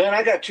 man,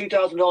 I got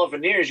 $2,000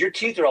 veneers. Your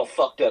teeth are all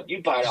fucked up.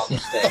 You bite on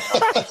this thing.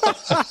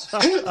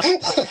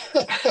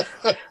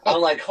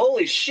 I'm like,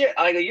 holy shit.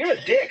 I go, you're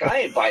a dick. I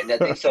ain't biting that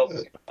thing. So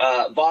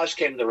Vaj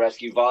came to the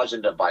rescue. Vaj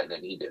ended up biting it,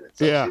 and he did it.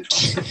 So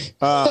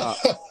yeah.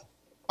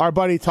 Our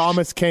buddy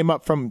Thomas came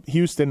up from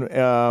Houston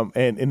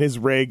and in his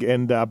rig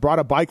and brought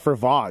a bike for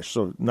Vaj.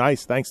 So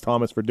nice. Thanks,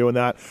 Thomas, for doing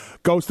that.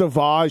 Ghost of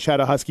Vaj had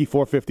a Husky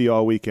 450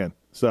 all weekend.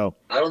 So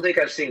I don't think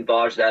I've seen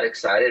Vaj that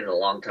excited in a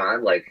long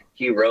time. Like,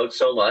 he rode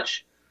so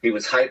much. He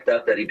was hyped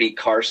up that he beat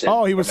Carson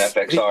from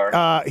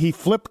FXR. He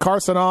flipped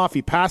Carson off.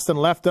 He passed and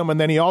left him, and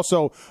then he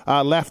also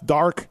left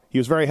Dark. He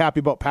was very happy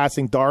about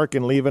passing Dark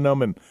and leaving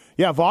him. And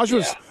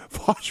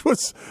Vaj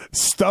was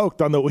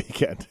stoked on the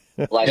weekend.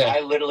 Like, I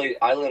literally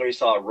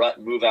saw a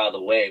rut move out of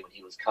the way when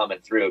he was coming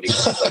through,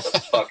 because it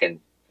was like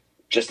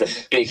just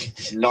a big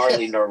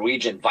gnarly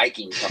Norwegian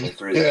Viking coming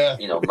through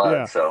the mud.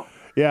 Yeah. So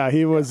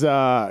he was.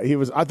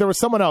 There was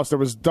someone else. There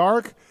was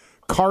Dark,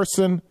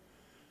 Carson,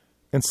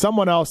 and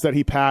someone else that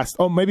he passed.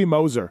 Oh, maybe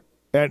Moser.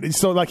 And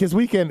so, like, his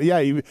weekend,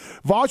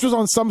 Vaj was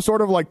on some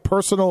sort of, like,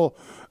 personal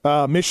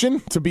mission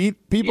to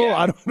beat people.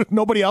 Yeah.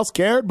 Nobody else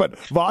cared, but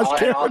Vaj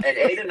cared. And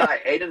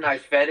Aiden and I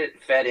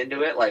fed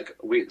into it. Like,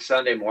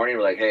 Sunday morning,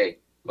 we're like, hey,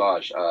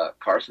 Vaj,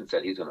 Carson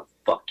said he's going to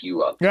fuck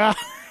you up. Yeah.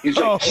 He's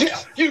like, yeah,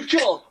 you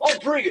kill him. I'll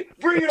bring it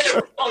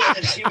over. Oh,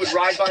 and he would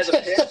ride by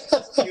the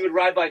pit. He would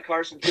ride by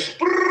Carson,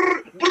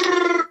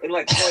 and,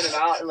 like, point him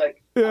out, and,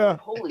 like, yeah.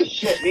 Holy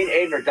shit, me and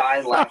Aiden are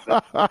dying laughing.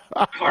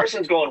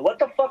 Carson's going, what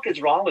the fuck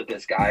is wrong with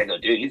this guy? I go,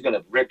 dude, he's going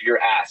to rip your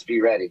ass. Be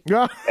ready.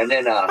 Yeah. And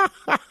then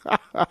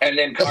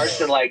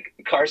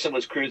Carson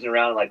was cruising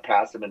around and, like,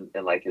 passed him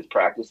in like, his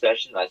practice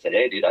session. And I said,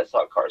 hey, dude, I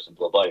saw Carson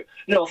blow by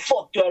you.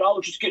 Fuck that. I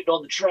was just getting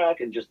on the track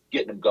and just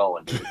getting him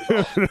going.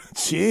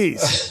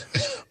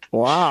 Jeez.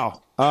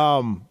 Wow.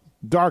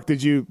 Dark,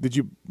 did you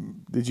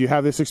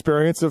have this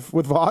experience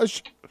with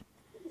Vaj?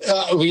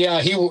 Yeah,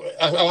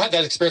 I had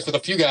that experience with a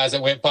few guys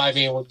that went by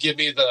me and would give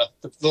me the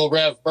little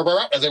rev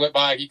as they went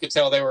by. You could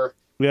tell they were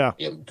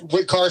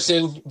Whit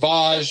Carson,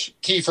 Vaj,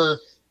 Keefer,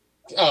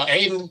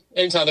 Aiden.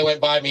 Anytime they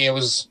went by me,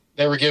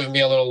 they were giving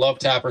me a little love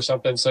tap or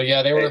something. So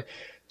yeah, they were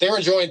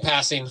enjoying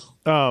passing.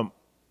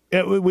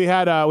 We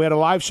had a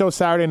live show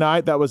Saturday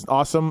night that was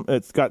awesome.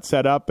 It's got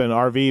set up, and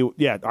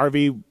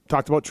RV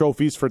talked about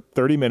trophies for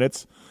 30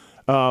 minutes.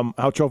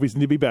 How trophies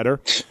need to be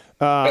better.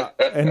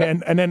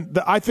 And then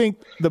I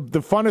think the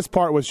funnest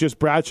part was just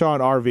Bradshaw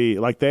and RV.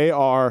 Like,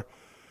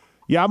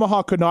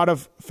 Yamaha could not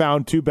have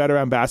found two better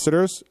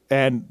ambassadors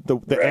and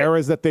the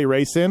eras that they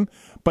race in,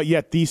 but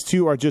yet these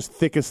two are just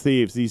thick as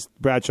thieves, these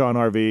Bradshaw and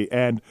RV.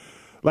 And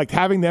like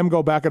having them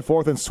go back and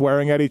forth and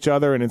swearing at each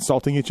other and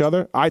insulting each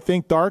other, I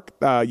think Dark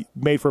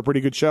made for a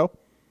pretty good show.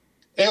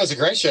 It was a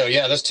great show.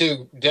 Yeah, those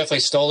two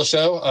definitely stole the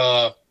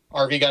show.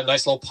 RV got a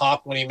nice little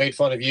pop when he made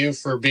fun of you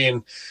for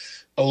being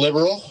a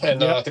liberal,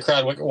 and the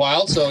crowd went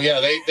wild. So yeah,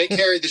 they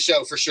carried the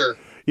show for sure.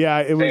 Yeah,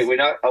 it was. Hey,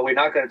 are we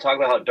not going to talk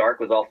about how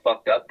Dark was all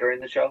fucked up during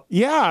the show?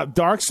 Yeah,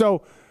 Dark.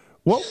 So,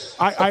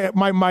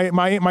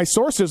 my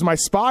sources, my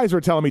spies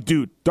were telling me,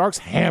 dude, Dark's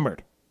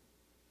hammered.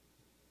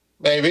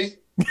 Maybe.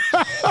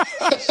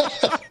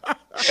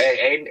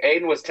 Hey,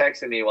 Aiden was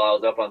texting me while I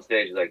was up on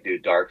stage. He's like,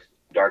 dude, Dark's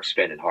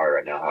spinning hard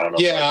right now. I don't know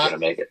if I'm going to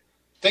make it.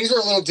 Things were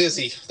a little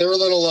dizzy. They were a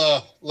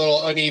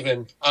little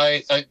uneven.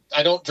 I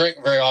don't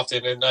drink very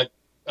often, and I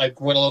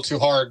went a little too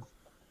hard.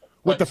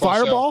 With the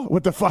fireball?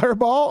 With the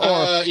fireball?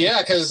 Or? Yeah,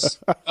 because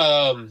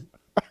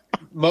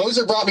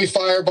Moser brought me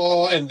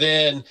fireball, and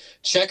then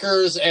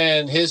Checkers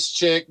and his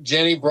chick,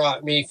 Jenny,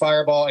 brought me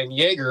fireball and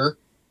Jaeger.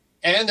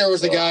 And there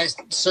was the guy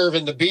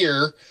serving the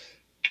beer.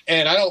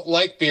 And I don't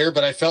like beer,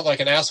 but I felt like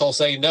an asshole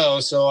saying no.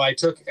 So I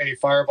took a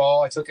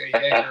fireball, I took a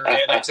Jaeger,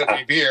 and I took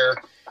a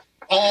beer,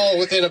 all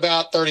within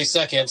about 30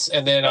 seconds.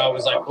 And then I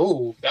was like,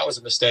 ooh, that was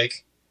a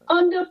mistake.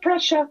 Under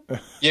pressure.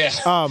 Yeah,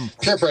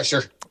 peer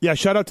pressure. Yeah,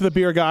 shout out to the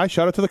beer guy.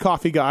 Shout out to the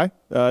coffee guy.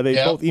 They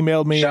both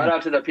emailed me. Shout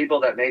out to the people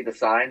that made the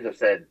signs that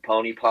said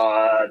Pony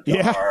Pod,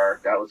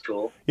 Dark. That was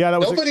cool. Yeah, that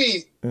was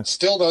Nobody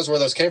still knows where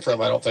those came from,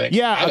 I don't think.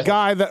 Yeah,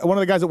 one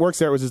of the guys that works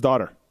there was his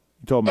daughter.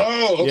 He told me.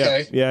 Oh,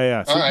 okay.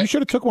 Yeah. So you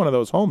should have took one of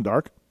those home,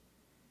 Dark.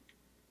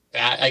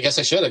 I guess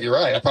I should have. You're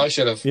right. I probably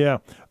should have. Yeah.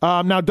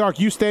 Now, Dark,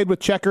 you stayed with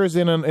Checkers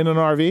in an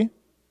RV?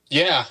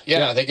 Yeah.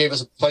 They gave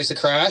us a place to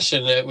crash,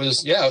 and it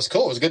was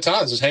cool. It was good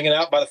times. Just hanging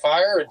out by the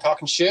fire and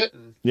talking shit.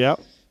 And,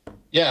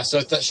 yeah, so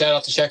shout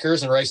out to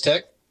Checkers and Race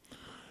Tech.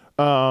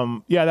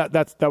 Yeah,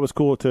 that was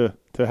cool to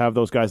have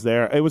those guys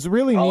there. It was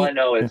really neat. All I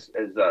know is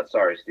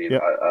sorry, Steve.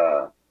 Yep.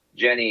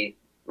 Jenny,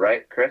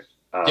 right, Chris?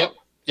 Yep.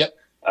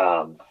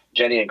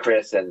 Jenny and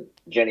Chris, and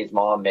Jenny's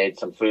mom made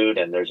some food,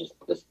 and there's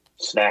this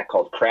snack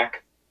called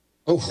crack.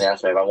 Oof. They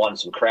asked me if I wanted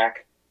some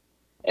crack,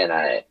 and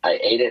I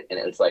ate it, and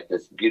it was like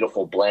this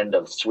beautiful blend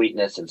of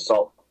sweetness and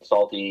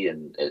salty,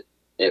 and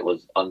it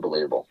was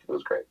unbelievable. It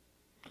was great.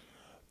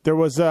 There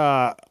was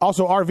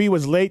also RV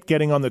was late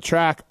getting on the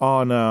track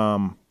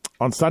on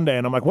Sunday,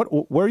 and I'm like,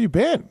 where you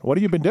been? What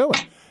have you been doing?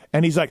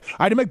 And he's like,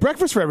 I had to make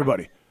breakfast for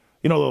everybody.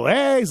 You know, little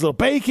eggs, little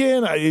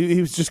bacon.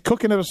 He was just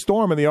cooking at a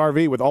storm in the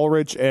RV with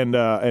Ulrich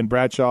and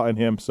Bradshaw and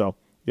him. So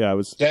yeah, it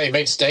was. Yeah, you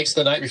made steaks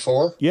the night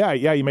before. Yeah,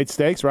 you made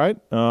steaks, right?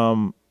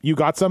 You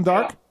got some,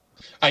 Dark?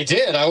 Yeah, I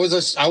did. I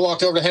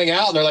walked over to hang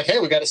out, and they're like, "Hey,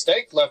 we got a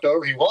steak left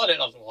over. You want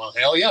it?" I was like, "Well,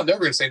 hell yeah, I'm never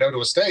going to say no to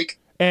a steak."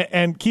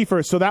 And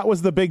Keefer, so that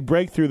was the big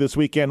breakthrough this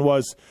weekend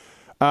was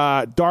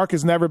Dark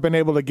has never been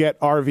able to get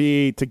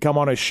RV to come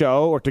on a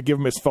show or to give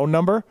him his phone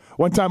number.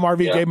 One time RV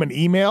gave him an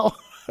email.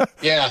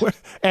 Yeah.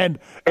 and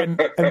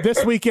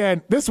this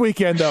weekend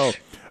though,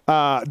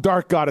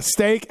 Dark got a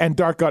steak and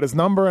Dark got his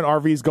number and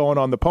RV's going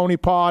on the Pony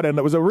Pod, and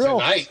it was a real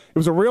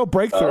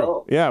breakthrough.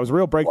 Oh. Yeah, it was a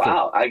real breakthrough.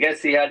 Wow. I guess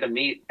he had to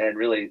meet and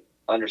really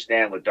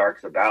understand what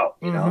Dark's about,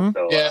 you know?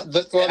 So yeah,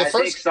 I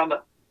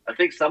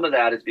think some of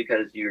that is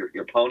because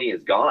your pony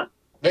is gone.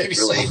 Maybe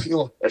really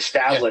so.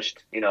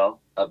 established,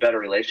 a better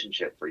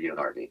relationship for you and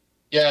RV.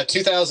 Yeah,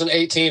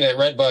 2018 at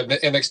Redbud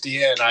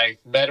MXDN, I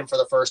met him for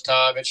the first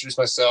time, introduced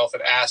myself,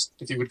 and asked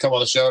if he would come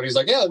on the show. And he's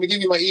like, "Yeah, let me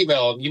give you my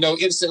email." And,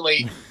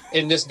 instantly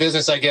in this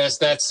business, I guess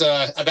that's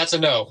a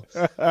no,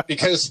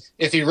 because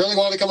if he really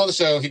wanted to come on the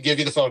show, he'd give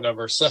you the phone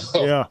number. So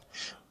yeah,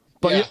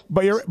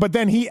 but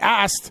then he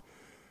asked,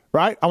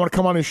 right? I want to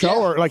come on his show,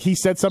 or like he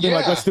said something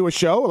like, "Let's do a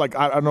show." Like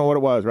I don't know what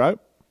it was, right?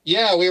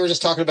 Yeah, we were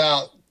just talking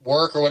about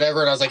work or whatever,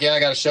 and I was like, "Yeah, I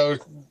got a show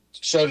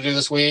to do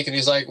this week," and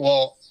he's like,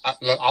 "Well,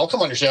 I'll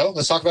come on your show.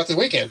 Let's talk about this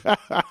weekend."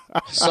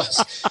 So,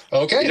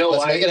 okay,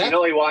 let's make it happen.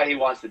 You know why he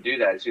wants to do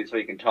that is so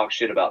he can talk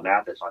shit about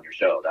Matthes on your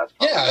show. That's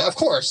of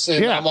course.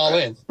 And I'm all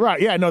in. Right?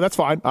 Yeah, no, that's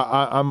fine.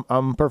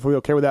 I'm perfectly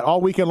okay with that.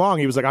 All weekend long,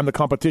 he was like, "I'm the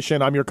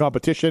competition. I'm your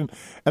competition,"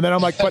 and then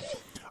I'm like, "But."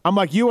 I'm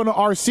like, you and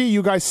RC,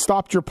 you guys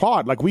stopped your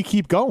pod. Like, we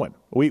keep going.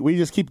 We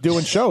just keep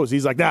doing shows.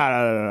 He's like,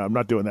 nah, I'm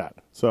not doing that.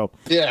 So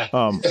yeah.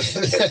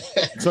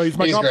 So he's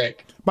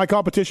great. My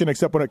competition,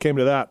 except when it came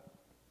to that.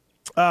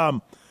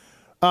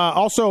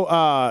 Also,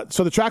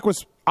 so the track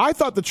was I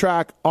thought the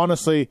track,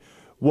 honestly,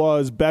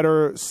 was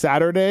better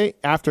Saturday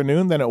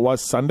afternoon than it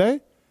was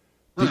Sunday.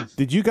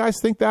 Did you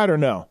guys think that or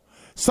no?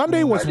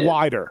 Sunday was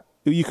wider.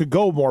 You could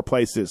go more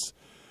places,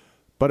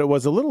 but it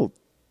was a little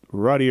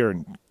ruddier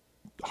and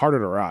harder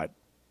to ride.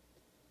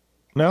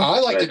 No? I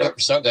liked it better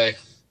Sunday.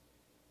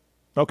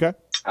 Okay.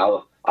 I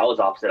was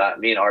opposite.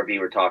 Me and RV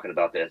were talking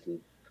about this, and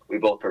we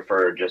both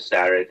preferred just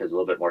Saturday because it's a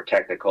little bit more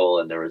technical,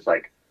 and there was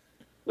like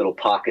little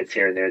pockets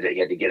here and there that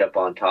you had to get up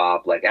on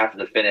top. Like after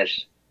the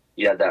finish,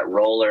 you had that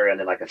roller and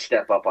then like a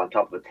step up on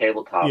top of a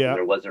tabletop, and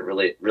there wasn't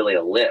really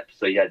a lip,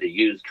 so you had to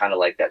use kind of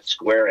like that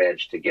square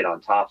edge to get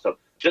on top. So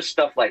just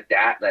stuff like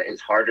that is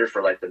harder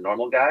for like the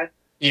normal guy.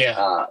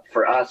 Yeah.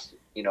 For us,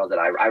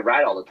 that I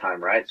ride all the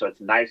time, right? So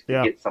it's nice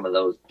to get some of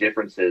those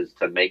differences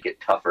to make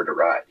it tougher to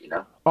ride,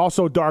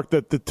 Also, Dark,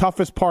 the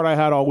toughest part I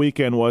had all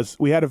weekend was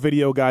we had a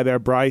video guy there,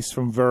 Bryce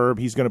from Verb.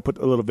 He's going to put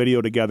a little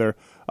video together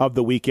of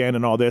the weekend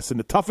and all this. And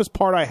the toughest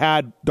part I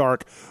had,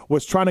 Dark,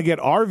 was trying to get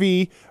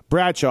RV,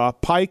 Bradshaw,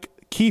 Pike,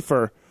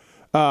 Keefer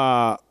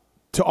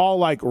to all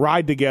like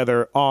ride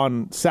together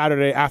on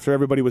Saturday after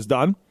everybody was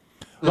done.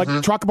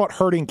 Like, talk about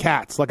herding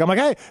cats. Like, I'm like,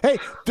 hey,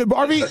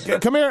 RV,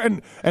 come here,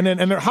 and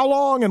then how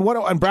long and what?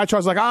 And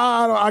Bradshaw's like,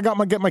 I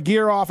got get my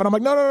gear off, and I'm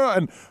like, no,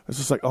 and it's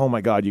just like, oh my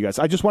god, you guys.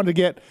 I just wanted to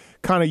get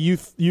kind of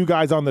you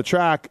guys on the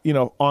track,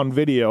 on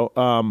video,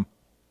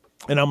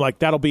 and I'm like,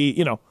 that'll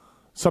be,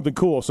 something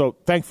cool. So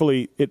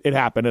thankfully it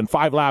happened, and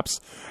 5 laps,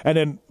 and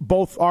then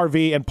both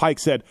RV and Pike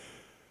said,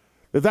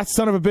 if that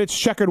son of a bitch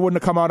checkered wouldn't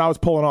have come out, I was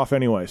pulling off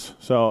anyways.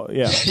 So,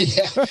 yeah.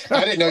 Yeah.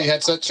 I didn't know you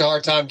had such a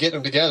hard time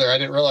getting them together. I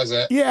didn't realize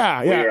that.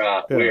 Yeah.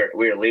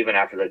 We were leaving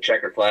after the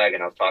checker flag,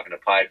 and I was talking to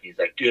Pike. He's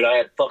like, dude, I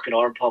had fucking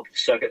arm pump the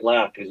second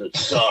lap because it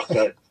sucked.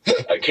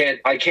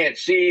 I can't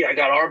see. I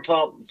got arm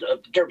pump.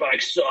 Dirt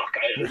bikes suck.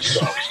 It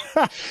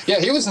sucks. Yeah,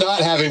 he was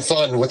not having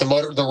fun with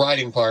the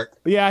riding part.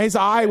 Yeah, his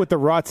eye with the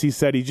ruts, he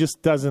said he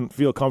just doesn't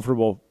feel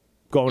comfortable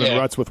going in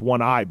ruts with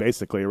one eye,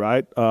 basically,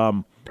 right?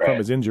 From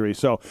his injury.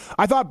 So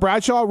I thought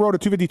Bradshaw rode a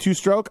 252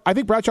 stroke. I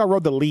think Bradshaw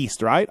rode the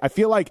least, right? I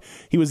feel like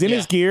he was in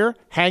his gear,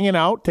 hanging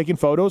out, taking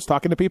photos,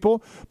 talking to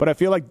people, but I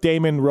feel like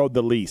Damon rode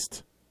the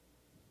least.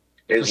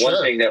 There's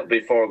one thing that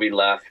before we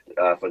left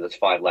for this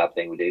 5-lap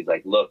thing, he's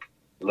like, look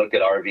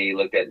at RV,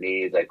 look at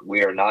me. He's like,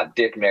 we are not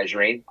dick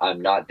measuring.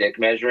 I'm not dick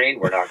measuring.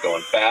 We're not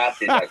going fast.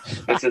 He's like,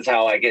 this is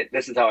how I get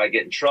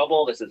in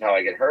trouble. This is how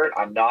I get hurt.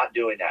 I'm not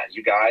doing that.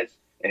 You guys.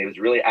 And he was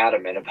really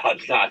adamant about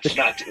not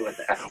doing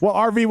that. Well,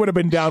 RV would have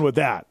been down with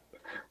that.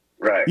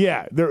 Right.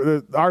 Yeah.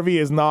 The RV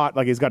is not,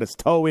 like, he's got his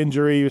toe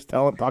injury he was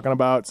talking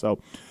about. So,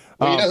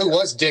 well, you know who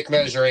was dick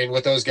measuring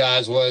with those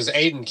guys was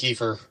Aiden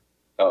Keefer.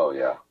 Oh,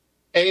 yeah.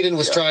 Aiden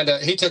was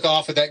he took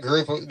off with that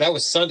group. That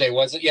was Sunday,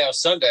 wasn't it? Yeah, it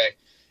was Sunday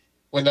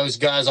when those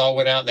guys all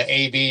went out in the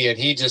AB, and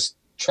he just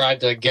tried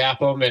to gap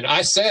them. And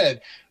I said,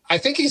 I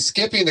think he's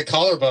skipping the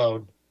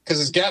collarbone because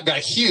his gap got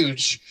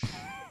huge.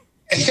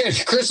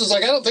 And Chris was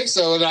like, I don't think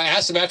so. And I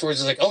asked him afterwards.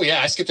 He's like, oh,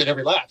 yeah, I skipped it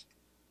every lap.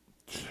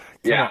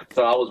 Yeah.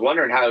 So I was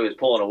wondering how he was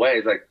pulling away.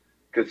 He's like,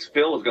 because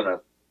Phil was going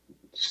to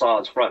saw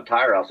his front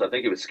tire off, so I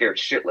think he was scared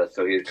shitless.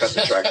 So he cut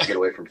the track to get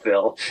away from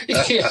Phil.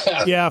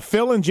 Yeah,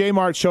 Phil and J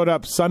Mart showed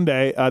up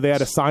Sunday. They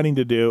had a signing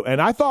to do. And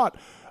I thought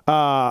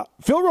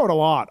Phil rode a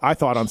lot, I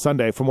thought, on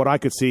Sunday. From what I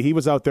could see, he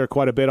was out there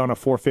quite a bit on a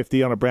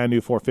 450, on a brand new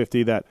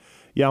 450 that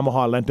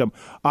Yamaha lent him.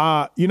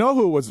 You know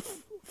who was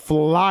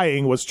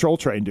flying was Troll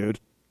Train, dude.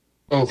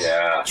 Oh.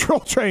 Yeah. Troll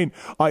Train,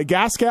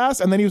 gas,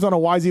 and then he was on a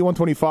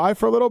YZ125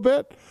 for a little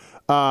bit.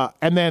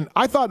 And then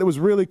I thought it was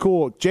really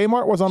cool. J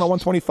Mart was on a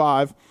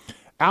 125.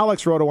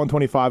 Alex rode a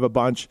 125 a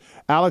bunch.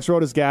 Alex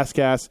rode his gas.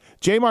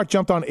 J Mart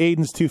jumped on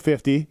Aiden's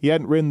 250. He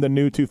hadn't ridden the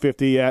new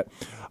 250 yet.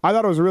 I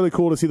thought it was really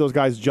cool to see those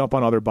guys jump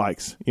on other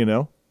bikes,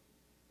 Yeah,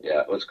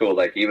 it was cool.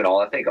 Like,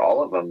 I think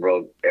all of them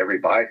rode every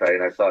bike.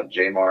 I saw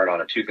J Mart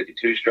on a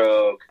 252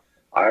 stroke.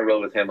 I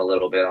rode with him a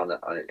little bit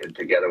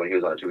together when he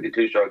was on a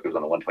 252 stroke. He was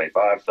on a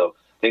 125. So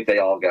I think they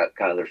all got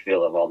kind of their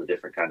feel of all the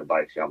different kind of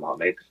bikes Yamaha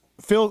makes.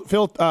 Phil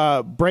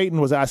Brayton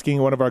was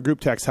asking one of our group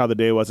texts how the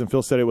day was, and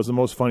Phil said it was the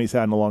most fun he's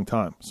had in a long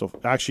time. So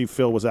actually,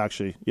 Phil was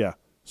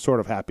sort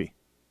of happy.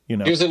 He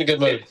was in a good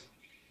mood.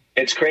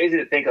 It's crazy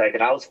to think,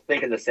 and I was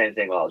thinking the same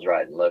thing while I was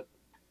riding. Look,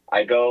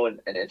 I go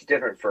and it's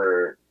different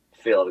for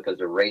Phil because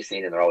they're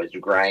racing and they're always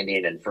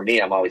grinding, and for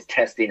me, I'm always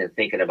testing and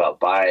thinking about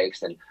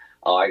bikes and.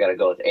 Oh, I got to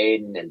go with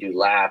Aiden and do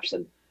laps,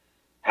 and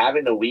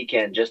having the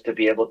weekend just to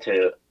be able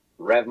to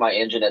rev my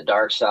engine at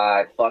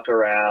Darkside, fuck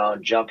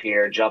around, jump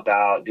here, jump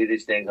out, do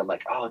these things. I'm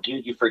like, oh,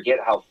 dude, you forget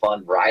how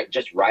fun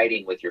just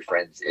riding with your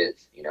friends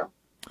is,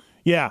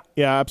 Yeah,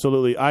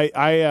 absolutely.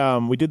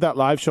 We did that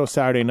live show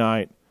Saturday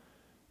night,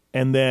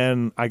 and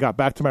then I got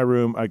back to my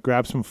room. I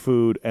grabbed some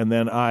food, and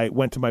then I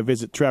went to go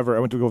visit Trevor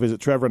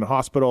in the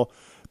hospital.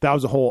 That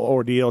was a whole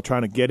ordeal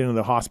trying to get into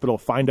the hospital,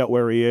 find out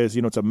where he is.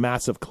 It's a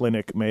massive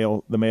clinic,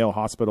 the Mayo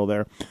Hospital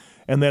there.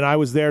 And then I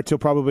was there till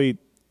probably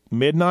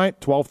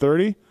midnight,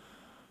 12:30.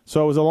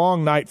 So it was a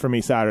long night for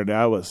me Saturday.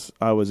 I was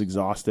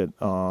exhausted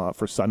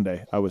for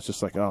Sunday. I was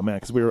just like, oh, man,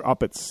 because we were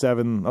up at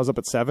 7. I was up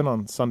at 7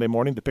 on Sunday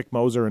morning to pick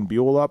Moser and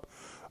Buell up.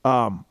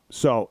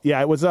 So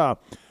yeah, it was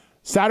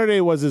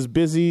Saturday was as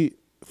busy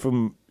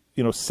from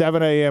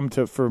 7 a.m.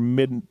 to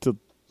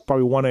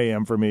probably 1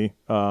 a.m. for me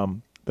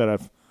that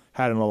I've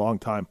had in a long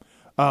time.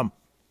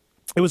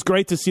 It was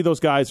great to see those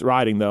guys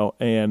riding though,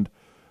 and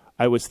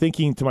I was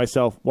thinking to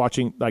myself,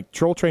 watching, like,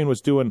 Troll Train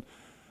was doing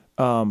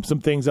some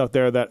things out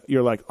there that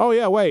you're like, oh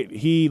yeah, wait,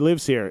 he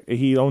lives here,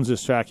 he owns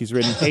this track, he's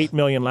ridden 8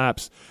 million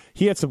laps.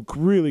 He had some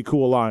really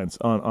cool lines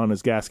on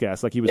his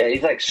gas. Like he was,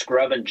 he's like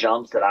scrubbing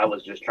jumps that I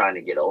was just trying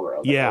to get over. I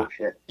was yeah, like, oh,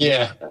 shit.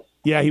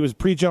 yeah, he was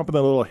pre-jumping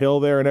the little hill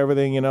there and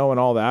everything, and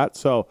all that.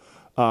 So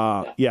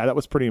yeah, that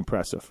was pretty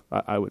impressive,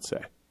 I would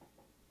say.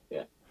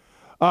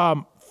 Yeah.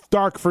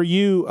 Dark, for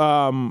you,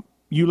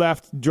 you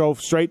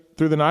drove straight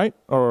through the night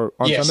or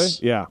on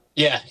Sunday?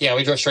 Yeah,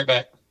 we drove straight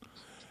back.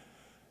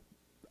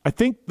 I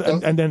think,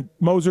 and then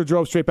Moser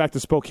drove straight back to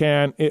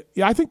Spokane.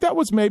 I think that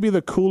was maybe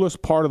the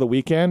coolest part of the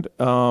weekend.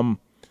 The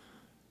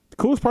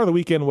coolest part of the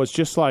weekend was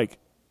just like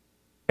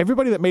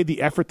everybody that made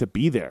the effort to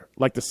be there,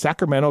 like the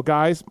Sacramento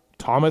guys,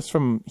 Thomas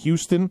from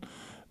Houston,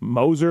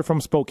 Moser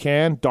from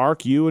Spokane,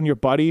 Dark, you and your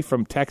buddy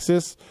from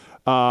Texas.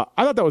 I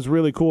thought that was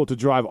really cool to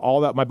drive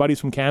all that. My buddies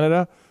from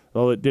Canada,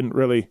 though it didn't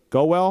really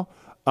go well.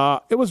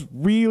 It was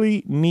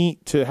really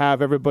neat to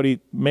have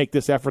everybody make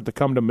this effort to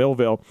come to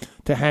Millville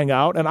to hang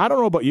out. And I don't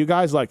know about you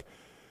guys, like,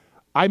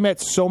 I met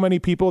so many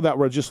people that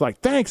were just like,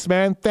 thanks,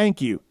 man. Thank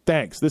you.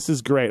 Thanks. This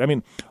is great. I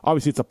mean,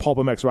 obviously it's a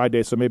Pulpmx Ride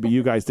Day, so maybe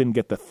you guys didn't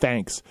get the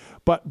thanks.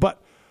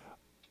 But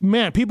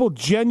man, people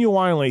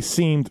genuinely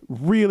seemed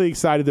really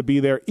excited to be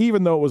there,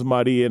 even though it was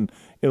muddy and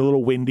a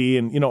little windy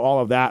and, all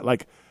of that.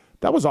 Like,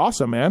 that was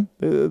awesome, man.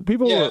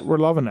 People were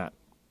loving that.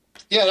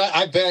 Yeah,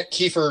 I bet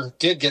Keefer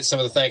did get some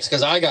of the thanks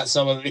because I got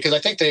some of it because I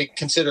think they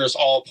consider us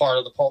all part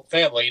of the Pulp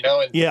family,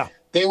 And yeah,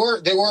 they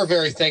were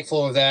very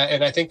thankful of that,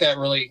 and I think that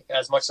really,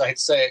 as much as I hate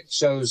to say it,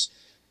 shows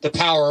the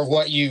power of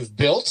what you've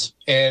built,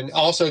 and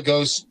also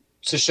goes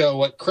to show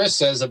what Chris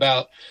says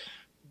about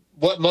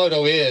what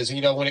moto is.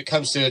 When it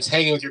comes to it's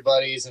hanging with your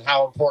buddies and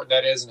how important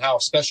that is and how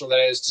special that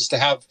is, just to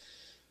have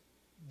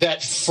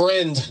that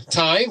friend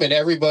time, and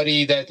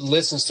everybody that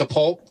listens to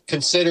Pulp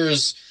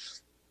considers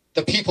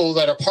the people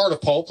that are part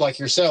of Pulp, like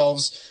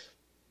yourselves,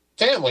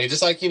 family.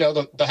 Just like,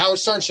 the Howard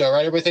Stern show,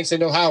 right? Everybody thinks they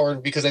know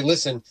Howard because they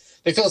listen.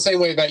 They feel the same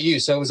way about you.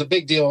 So it was a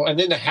big deal. And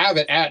then to have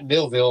it at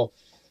Millville,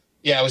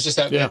 it was just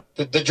that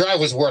the drive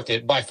was worth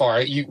it by far.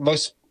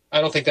 I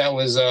don't think that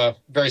was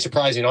very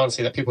surprising,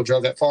 honestly, that people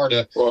drove that far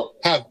to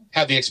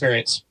have the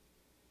experience.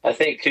 I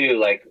think too,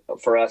 like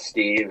for us,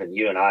 Steve, and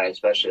you and I,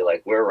 especially,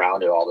 like we're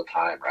around it all the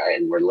time, right?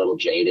 And we're a little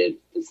jaded.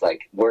 It's like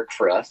work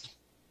for us.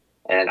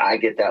 And I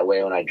get that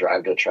way when I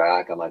drive to a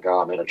track. I'm like, oh,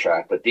 I'm in a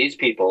track. But these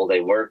people, they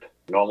work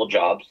normal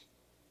jobs.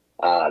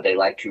 They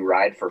like to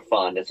ride for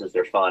fun. This is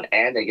their fun.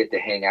 And they get to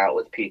hang out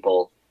with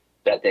people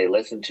that they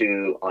listen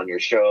to on your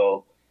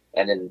show,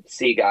 and then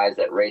see guys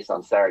that race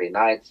on Saturday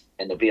nights.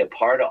 And to be a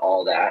part of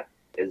all that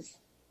is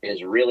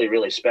really,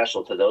 really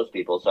special to those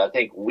people. So I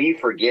think we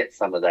forget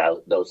some of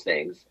those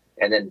things.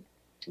 And then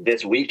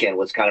this weekend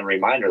was kind of a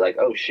reminder, like,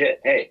 oh,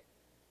 shit, hey,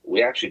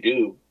 we actually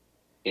do,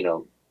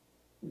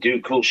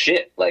 do cool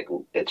shit. Like,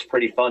 it's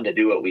pretty fun to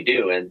do what we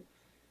do, and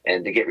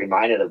to get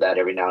reminded of that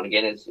every now and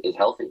again is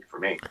healthy for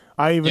me.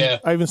 I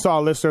even saw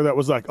a listener that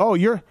was like, oh,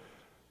 you're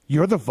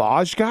the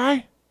Vaj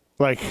guy,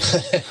 like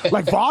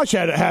Vaj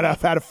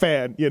had a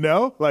fan,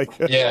 like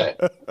yeah.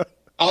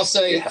 I'll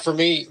say for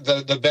me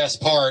the best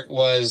part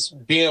was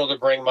being able to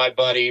bring my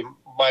buddy,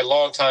 my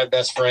longtime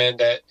best friend,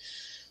 that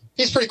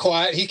he's pretty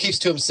quiet. He keeps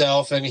to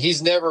himself, and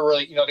he's never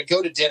really, to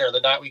go to dinner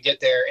the night we get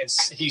there, and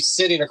he's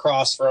sitting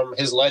across from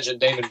his legend,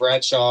 David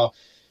Bradshaw,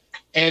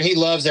 and he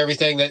loves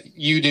everything that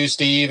you do,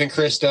 Steve, and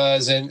Chris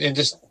does, and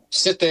just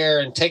sit there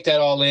and take that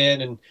all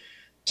in, and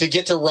to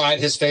get to ride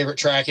his favorite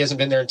track. He hasn't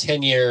been there in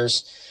 10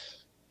 years.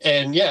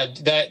 And,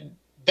 that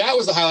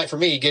was the highlight for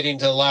me, getting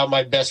to allow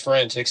my best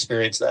friend to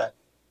experience that.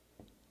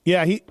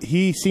 Yeah,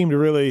 he seemed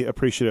really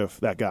appreciative,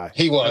 that guy.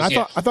 He was,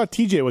 I thought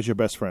TJ was your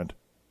best friend.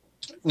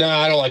 No,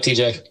 I don't like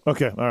TJ.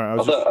 Okay, all right.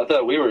 I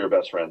thought we were your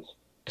best friends.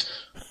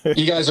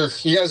 You guys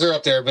are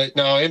up there, but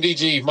no,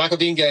 MDG, Michael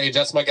Dean Gage,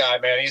 that's my guy,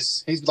 man.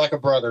 He's like a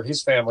brother.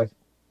 He's family.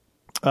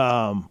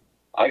 I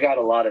got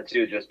a lot of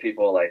too, just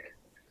people like,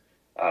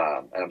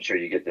 and I'm sure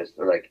you get this.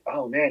 They're like,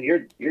 "Oh man,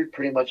 you're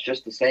pretty much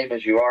just the same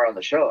as you are on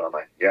the show." And I'm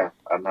like, "Yeah,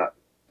 I'm not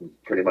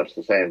pretty much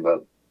the same,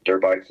 but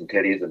dirt bikes and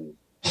titties and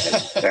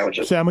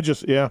sandwiches."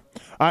 Sandwiches, yeah.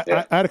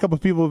 I had a couple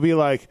of people be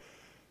like,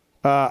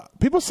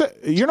 "People say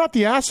you're not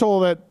the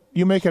asshole that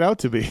you make it out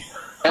to be."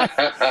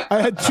 I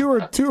had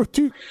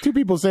two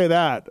people say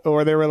that,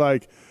 or they were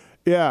like,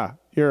 "Yeah,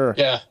 you're."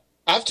 Yeah,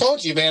 I've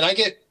told you, man. I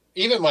get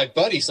even my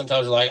buddies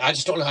sometimes are like, "I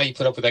just don't know how you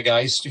put up with that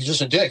guy. He's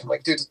just a dick." I'm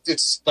like, dude,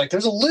 it's like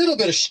there's a little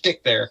bit of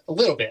shtick there, a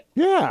little bit.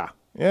 Yeah.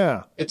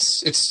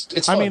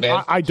 It's fun, I mean,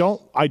 man. I do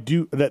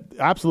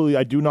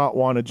not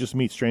want to just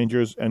meet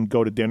strangers and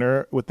go to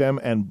dinner with them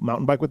and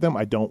mountain bike with them.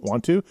 I don't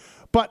want to,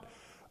 but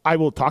I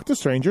will talk to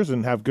strangers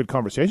and have good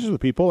conversations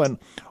with people. And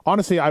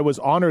honestly, I was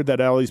honored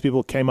that all these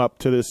people came up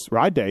to this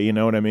ride day. You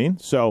know what I mean?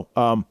 So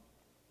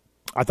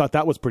I thought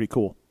that was pretty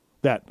cool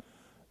that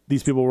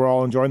these people were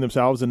all enjoying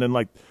themselves, and then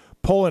like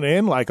pulling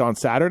in like on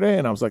Saturday,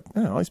 and I was like,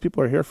 all these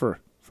people are here for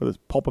this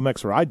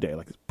Pulpmx Ride Day.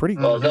 Like, it's pretty.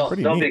 Well,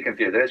 pretty don't neat. be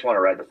confused. They just want to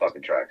ride the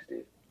fucking track,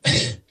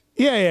 Steve.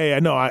 Yeah.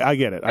 No, I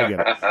get it. I mean,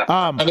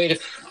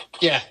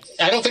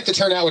 I don't think the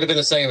turnout would have been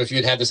the same if you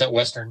had had this at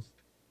Western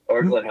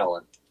or Glen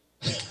Helen.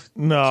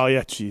 No,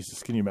 yeah,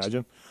 Jesus, can you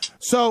imagine?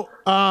 So,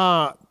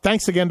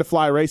 thanks again to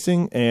Fly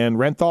Racing and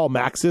Renthal,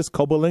 Matthes,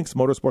 Cobalinks,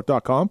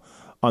 Motorsport.com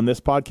on this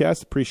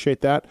podcast.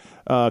 Appreciate that.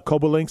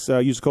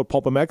 Cobalinks, use the code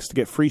Pulpmx to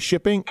get free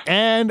shipping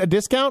and a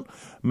discount.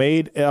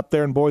 Made up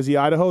there in Boise,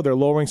 Idaho. They're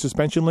lowering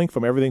suspension link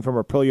from everything from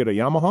Aprilia to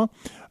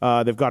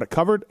Yamaha. They've got it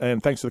covered,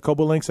 and thanks to the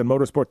Cobalinks and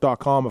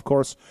Motorsport.com, of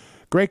course.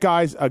 Great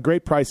guys,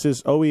 great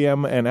prices,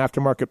 OEM and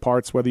aftermarket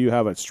parts. Whether you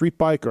have a street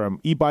bike or an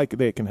e-bike,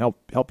 they can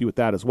help you with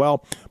that as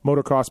well.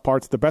 Motocross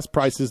parts, the best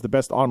prices, the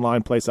best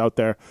online place out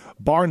there,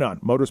 bar none.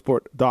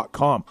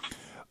 Motorsport.com.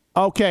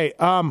 Okay,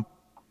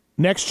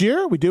 next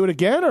year we do it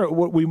again, or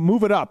we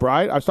move it up,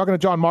 right? I was talking to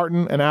John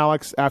Martin and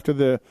Alex after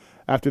the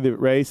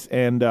race,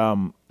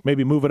 and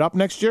maybe move it up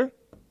next year.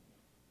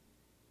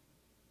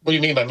 What do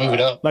you mean by move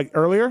it up? Like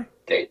earlier?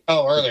 Date.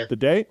 Oh, earlier. The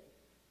date?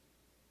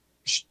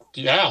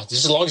 Yeah,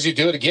 just as long as you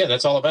do it again,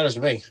 that's all that matters to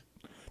me.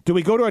 Do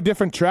we go to a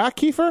different track,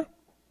 Keefer?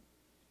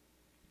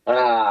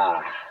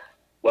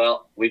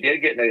 Well, we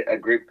did get a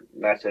group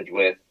message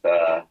with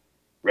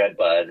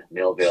Redbud,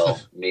 Millville,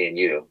 me and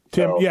you.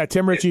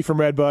 Tim Ritchie from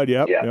Redbud.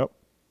 Yep.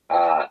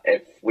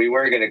 If we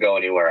were going to go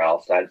anywhere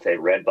else, I'd say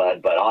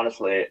Redbud. But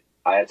honestly,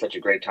 I had such a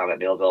great time at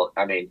Millville.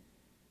 I mean,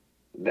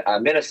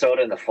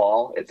 Minnesota in the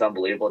fall, it's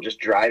unbelievable. Just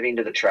driving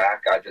to the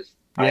track,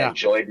 I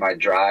enjoyed my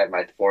drive,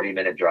 my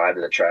 40-minute drive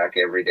to the track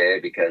every day,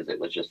 because it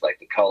was just like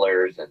the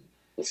colors and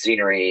the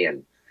scenery.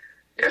 And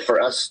for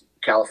us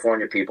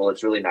California people,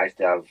 it's really nice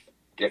to have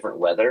different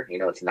weather. You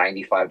know, it's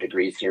 95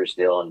 degrees here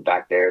still, and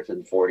back there it's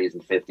in 40s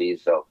and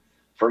 50s. So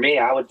for me,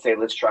 I would say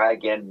let's try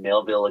again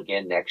Millville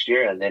again next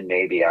year, and then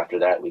maybe after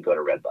that we go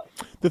to Redbud.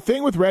 The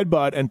thing with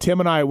Redbud, and Tim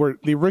and I were,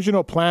 the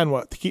original plan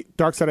was,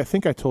 Darkside, I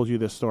think I told you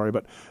this story,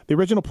 but the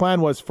original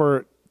plan was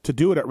to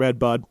do it at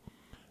Redbud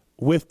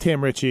with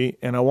Tim Ritchie,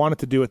 and I wanted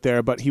to do it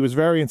there, but he was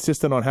very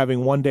insistent on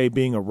having one day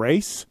being a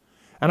race,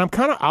 and I'm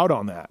kind of out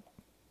on that.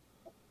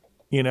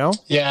 You know?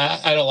 Yeah,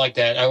 I don't like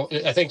that.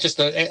 I think just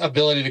the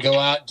ability to go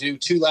out, do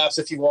 2 laps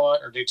if you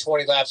want, or do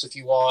 20 laps if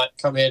you want,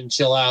 come in,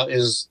 chill out,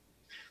 is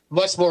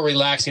much more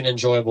relaxing and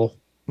enjoyable.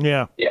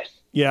 Yeah. Yes.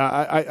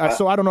 Yeah.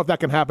 So I don't know if that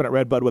can happen at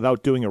Redbud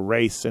without doing a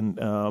race, and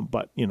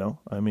but you know,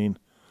 I mean,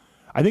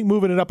 I think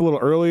moving it up a little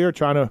earlier,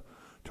 trying to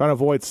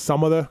avoid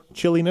some of the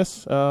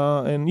chilliness,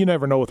 and you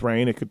never know with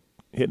rain, it could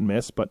hit and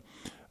miss, but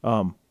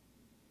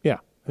yeah,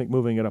 I think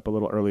moving it up a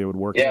little earlier would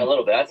work. Yeah, a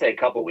little bit. I'd say a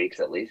couple weeks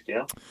at least, you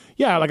know?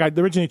 Yeah, like I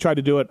originally tried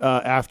to do it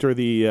after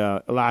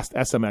the last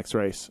SMX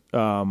race,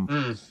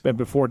 and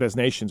before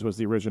Destinations was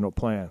the original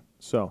plan.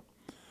 So,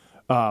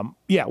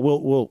 yeah,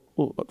 we'll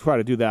try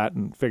to do that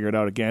and figure it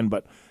out again.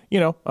 But, you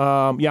know,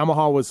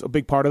 Yamaha was a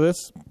big part of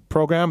this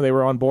program. They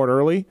were on board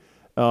early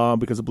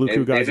because the Blue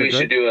Crew guys are good.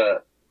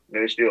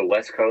 Maybe we should do a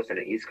West Coast and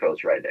an East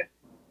Coast right there.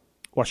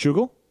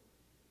 Washougal?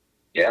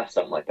 Yeah,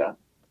 something like that.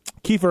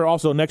 Keefer,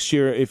 also next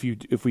year, if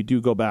we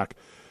do go back,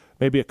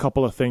 maybe a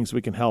couple of things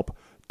we can help.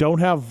 Don't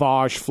have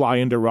Vaj fly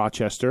into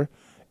Rochester,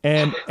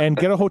 and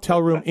get a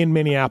hotel room in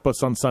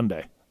Minneapolis on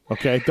Sunday.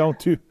 Okay, don't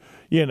do,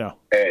 you know.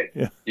 Hey,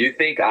 yeah. You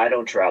think I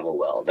don't travel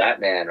well? That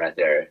man right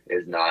there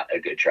is not a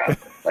good traveler.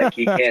 Like,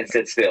 he can't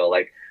sit still.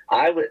 Like,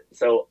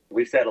 so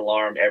we set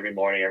alarm every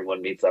morning.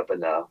 Everyone meets up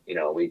in the, you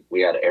know,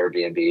 we had an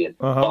Airbnb, and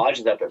Vaj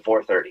is up at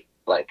 4:30.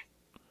 Like,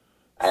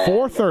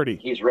 4:30.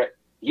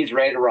 He's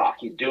ready to rock.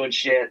 He's doing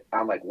shit.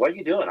 I'm like, what are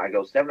you doing? I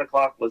go, 7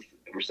 o'clock.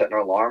 We're setting our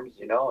alarms,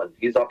 you know, and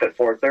he's up at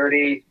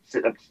 4:30,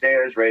 sitting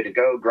upstairs, ready to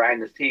go,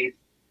 grind his teeth.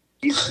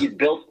 He's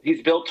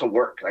built to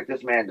work. Like,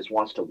 this man just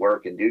wants to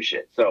work and do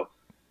shit. So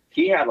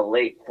he had a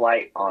late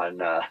flight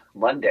on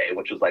Monday,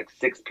 which was like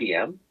 6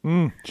 p.m.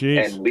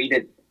 Jeez. And we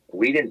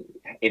didn't,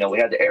 you know, we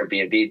had the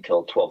Airbnb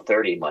until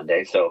 12:30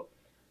 Monday. So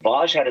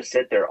Vaj had to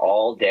sit there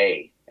all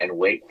day and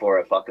wait for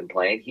a fucking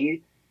plane.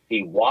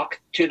 He walked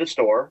to the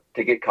store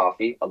to get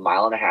coffee, 1.5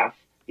 miles.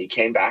 He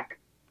came back.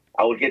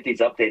 I would get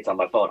these updates on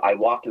my phone. I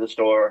walked to the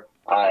store.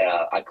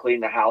 I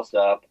cleaned the house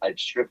up. I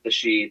stripped the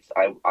sheets.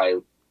 I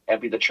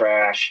emptied the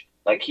trash.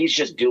 Like, he's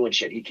just doing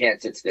shit. He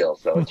can't sit still.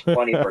 So it's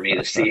funny for me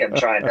to see him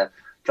trying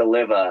to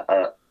live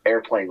a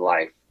airplane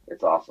life.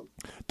 It's awesome.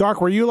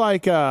 Dark, were you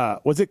like,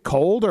 was it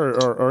cold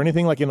or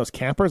anything like in those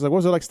campers? Like, what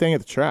was it like staying at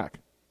the track?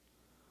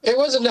 It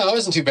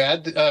wasn't too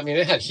bad. I mean,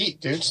 it had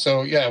heat, dude.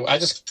 So yeah, I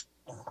just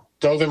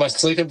dove in my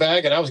sleeping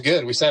bag and I was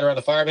good. We sat around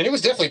the fire. I mean, it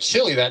was definitely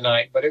chilly that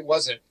night, but it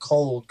wasn't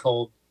cold.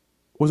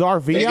 Was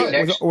RV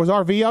out? Was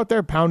RV out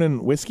there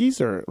pounding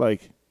whiskeys or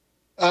like?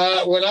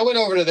 When I went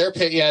over to their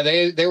pit, yeah,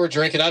 they were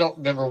drinking. I don't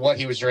remember what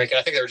he was drinking.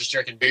 I think they were just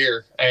drinking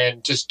beer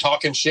and just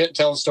talking shit and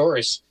telling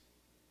stories.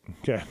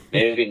 Okay.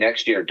 Maybe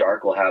next year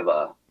Dark will have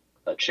a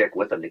chick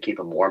with him to keep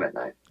him warm at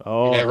night.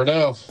 Oh, you never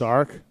know.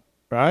 Dark,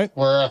 right?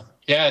 We're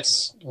Yeah,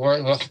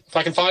 if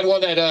I can find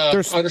one that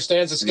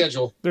understands the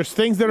schedule. There's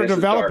things that are This is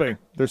developing.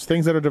 There's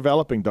things that are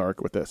developing,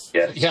 Dark, with this.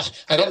 Yeah. Yeah,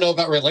 I don't know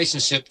about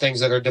relationship things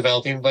that are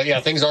developing, but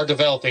yeah, things are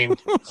developing.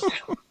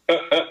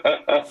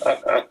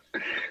 Man.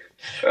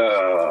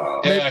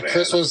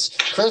 Chris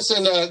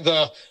and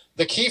the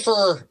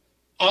Keefer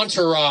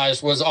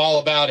entourage was all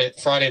about it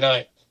Friday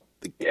night.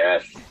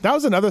 Yes. That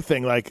was another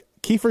thing. Like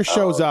Keefer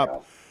shows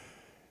up.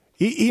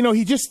 Yeah.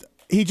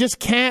 He just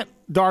can't,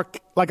 Dark.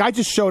 Like I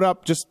just showed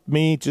up, just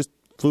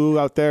flew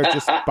out there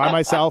just by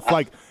myself.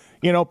 Like,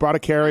 brought a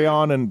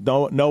carry-on, and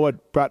Noah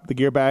brought the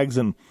gear bags,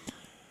 and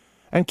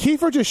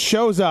Keefer just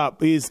shows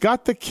up. He's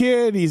got the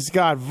kid. He's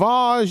got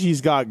Vaj.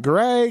 He's got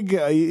Greg.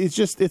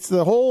 It's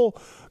the whole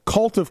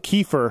cult of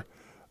Keefer,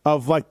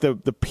 of like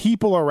the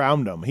people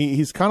around him.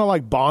 He's kind of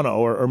like Bono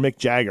or Mick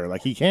Jagger.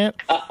 Like he can't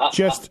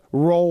just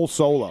roll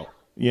solo.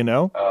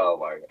 Oh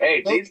my!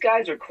 Hey, these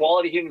guys are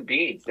quality human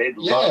beings. They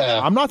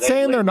love. I'm not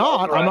saying they're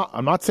not.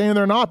 I'm not saying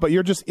they're not. But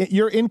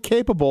you're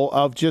incapable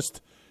of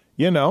just,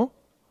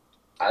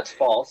 That's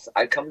false.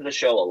 I come to the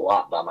show a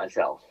lot by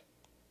myself.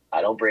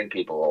 I don't bring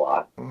people a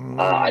lot.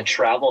 I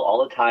travel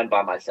all the time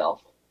by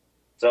myself.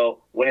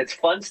 So when it's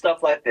fun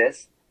stuff like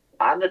this,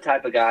 I'm the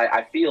type of guy,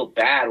 I feel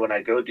bad when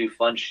I go do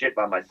fun shit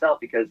by myself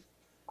because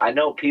I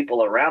know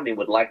people around me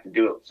would like to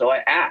do it. So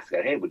I ask,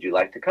 hey, would you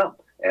like to come?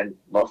 And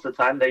most of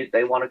the time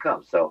they want to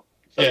come. So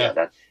yeah,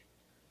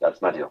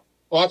 that's my deal.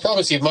 Well, I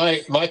promise you,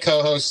 my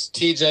co-hosts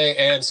TJ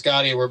and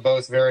Scotty were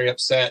both very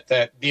upset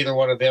that neither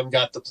one of them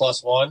got the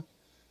 +1.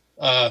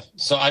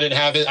 So I didn't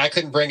have it. I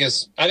couldn't bring I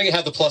didn't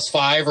have the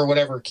 +5 or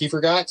whatever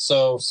Keefer got.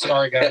 So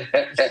sorry, guys.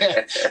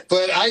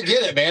 But I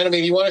get it, man. I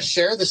mean, you want to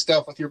share this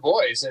stuff with your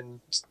boys. And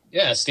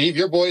yeah, Steve,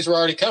 your boys were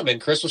already coming.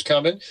 Chris was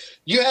coming.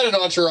 You had an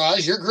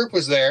entourage. Your group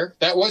was there.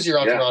 That was your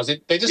entourage. Yeah.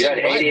 They just had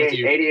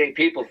 88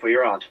 people for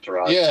your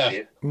entourage. Yeah.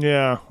 Steve.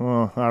 Yeah.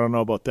 Well, I don't know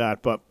about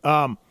that. But,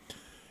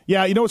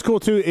 yeah, what's cool,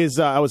 too, is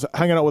I was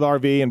hanging out with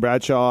RV and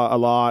Bradshaw a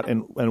lot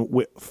and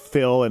with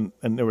Phil, and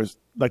there was,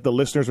 like, the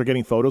listeners were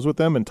getting photos with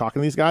them and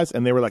talking to these guys,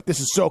 and they were like, this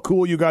is so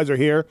cool, you guys are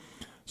here.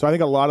 So I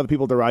think a lot of the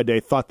people at the ride day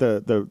thought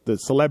the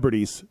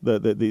celebrities,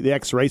 the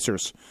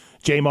ex-racers,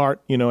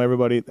 J-Mart,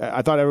 everybody,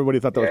 I thought everybody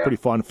thought that was pretty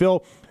fun.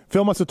 Phil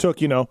must have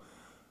took,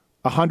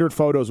 100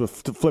 photos with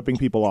flipping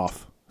people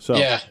off. So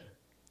yeah.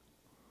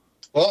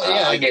 Well,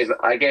 yeah.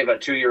 I gave a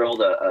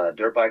 2-year-old a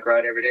dirt bike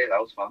ride every day. That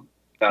was fun.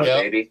 Found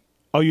a baby.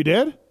 Oh, you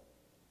did?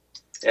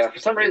 Yeah, for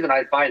some reason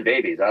I find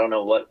babies. I don't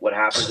know what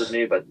happens with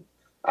me, but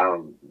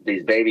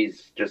these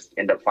babies just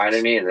end up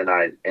finding me, and then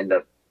I end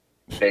up,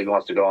 baby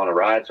wants to go on a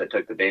ride, so I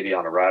took the baby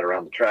on a ride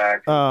around the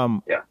track.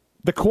 Yeah.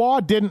 The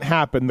quad didn't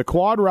happen. The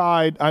quad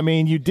ride, I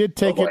mean, you did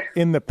take it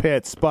in the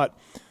pits, but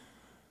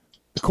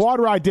the quad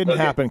ride didn't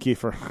happen,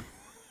 Keefer.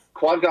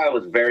 Quad guy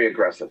was very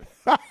aggressive.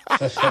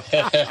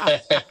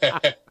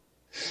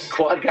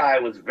 Quad guy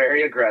was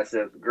very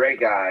aggressive, great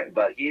guy,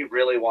 but he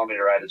really wanted me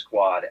to ride his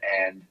quad,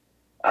 and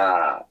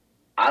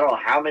I don't know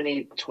how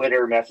many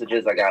Twitter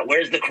messages I got.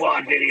 Where's the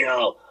quad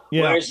video?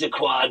 Yeah. Where's the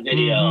quad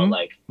video?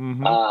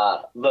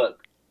 Look,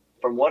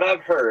 from what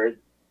I've heard,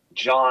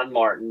 John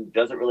Martin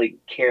doesn't really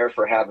care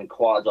for having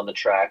quads on the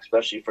track,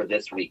 especially for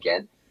this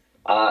weekend.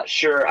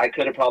 Sure, I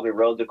could have probably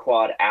rode the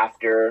quad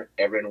after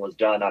everyone was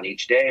done on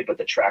each day, but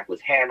the track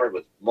was hammered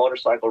with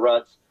motorcycle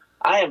ruts.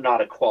 I am not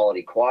a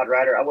quality quad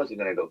rider. I wasn't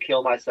going to go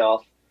kill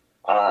myself.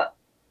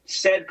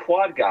 Said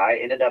quad guy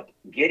ended up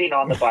getting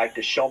on the bike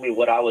to show me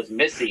what I was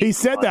missing. He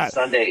said that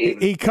Sunday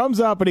evening. He comes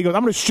up and he goes,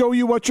 I'm going to show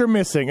you what you're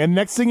missing. And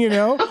next thing you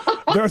know,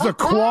 there's a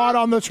quad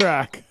on the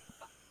track.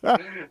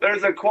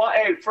 There's a quad.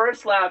 Hey,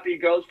 first lap, he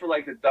goes for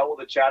like the double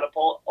the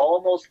catapult,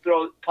 almost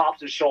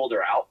pops his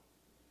shoulder out.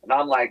 And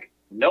I'm like,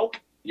 nope.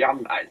 Yeah,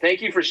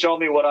 thank you for showing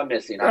me what I'm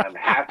missing. I'm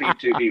happy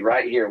to be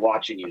right here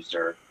watching you,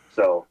 sir.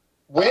 So.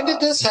 When did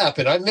this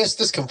happen? I missed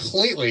this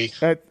completely.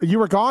 You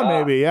were gone,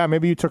 maybe. Yeah,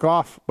 maybe you took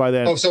off by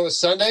then. Oh, so it was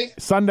Sunday?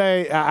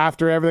 Sunday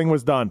after everything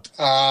was done.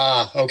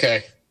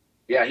 Okay.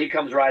 Yeah, he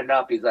comes riding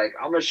up. He's like,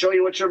 I'm going to show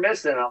you what you're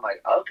missing. I'm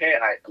like, okay.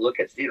 And I look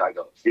at Steve.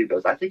 Steve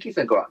goes, I think he's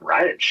going to go out and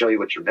ride it and show you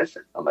what you're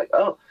missing. I'm like,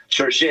 oh,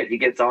 sure shit. He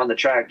gets on the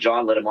track.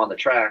 John let him on the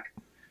track.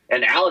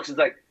 And Alex is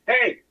like,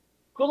 hey,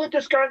 who let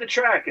this guy on the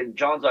track? And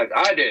John's like,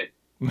 I did.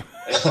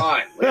 It's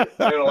fine. Leave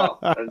it alone.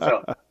 And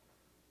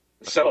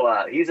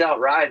so he's out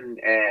riding,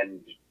 and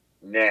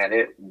man,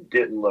 it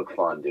didn't look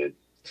fun, dude.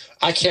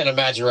 I can't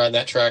imagine riding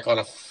that track on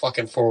a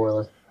fucking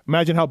 4-wheeler.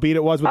 Imagine how beat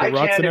it was with the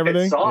ruts and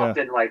everything. It's soft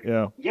and like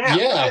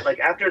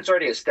after it's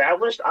already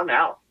established, I'm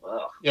out.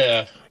 Ugh.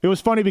 Yeah. It was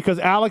funny because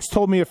Alex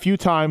told me a few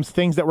times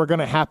things that were going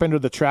to happen to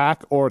the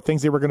track or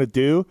things they were going to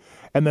do,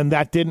 and then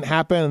that didn't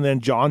happen, and then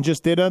John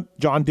just did it.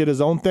 John did his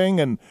own thing,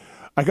 and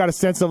I got a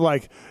sense of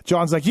like,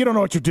 John's like, you don't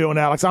know what you're doing,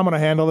 Alex. I'm going to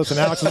handle this. And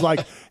Alex was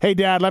like, hey,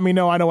 Dad, let me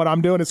know. I know what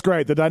I'm doing. It's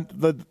great.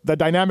 The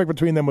dynamic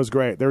between them was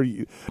great. They're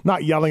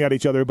not yelling at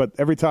each other, but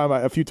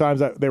a few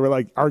times they were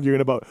like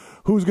arguing about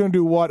who's going to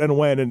do what and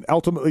when. And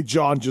ultimately,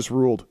 John just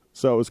ruled.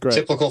 So it was great.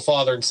 Typical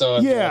father and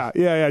son.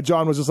 Yeah.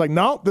 John was just like,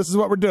 no, this is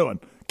what we're doing.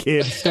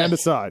 Kids, stand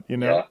aside,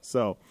 Yeah.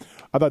 So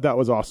I thought that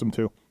was awesome,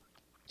 too.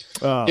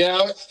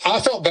 Yeah, I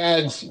felt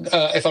bad,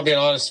 if I'm being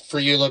honest, for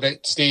you a little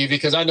bit, Steve,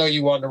 because I know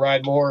you wanted to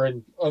ride more,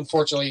 and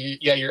unfortunately,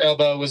 your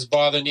elbow was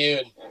bothering you.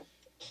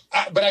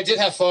 But I did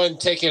have fun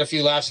taking a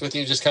few laps with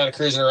you, just kind of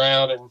cruising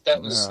around, and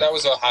that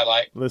was a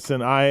highlight.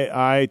 Listen,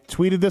 I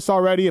tweeted this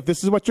already. If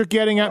this is what you're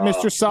getting at,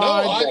 Mr.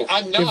 Side, no,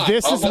 I'm not. If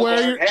this is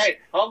where you're, hey,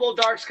 Humble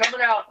Dark's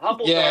coming out.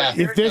 Humble Dark.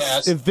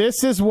 If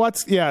this is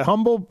what's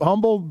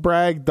humble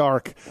brag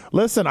Dark.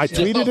 Listen, I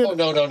tweeted it.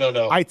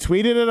 No. I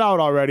tweeted it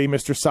out already,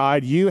 Mr.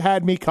 Side. You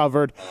had me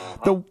covered.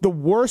 The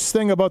worst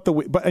thing about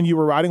and you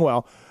were riding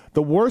well.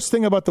 The worst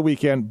thing about the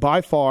weekend,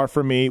 by far,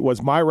 for me, was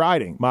my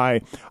riding.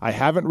 I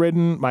haven't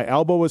ridden. My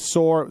elbow was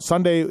sore.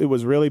 Sunday, it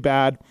was really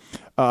bad.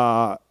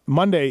 Today's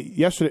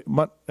Wednesday.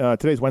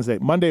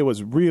 Monday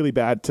was really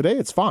bad. Today,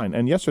 it's fine.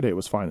 And yesterday, it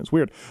was fine. It's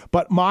weird.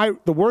 But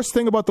the worst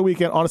thing about the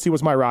weekend, honestly,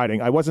 was my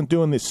riding. I wasn't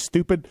doing these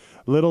stupid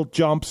little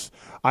jumps.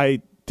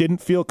 I didn't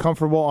feel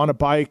comfortable on a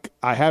bike.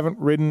 I haven't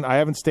ridden. I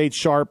haven't stayed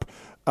sharp.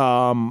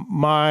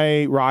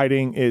 My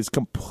riding is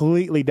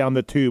completely down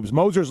the tubes.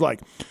 Moser's like,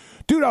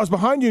 dude, I was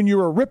behind you and you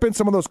were ripping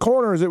some of those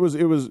corners. And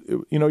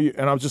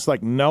I was just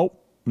like, nope.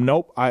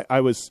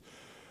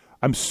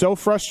 I'm so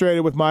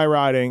frustrated with my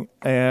riding,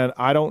 and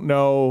I don't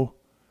know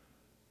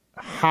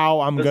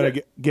how I'm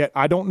going to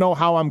I don't know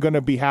how I'm going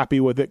to be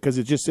happy with it, because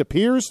it just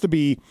appears to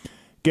be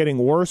getting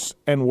worse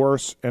and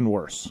worse and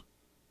worse.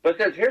 But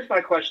here's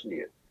my question to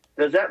you.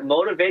 Does that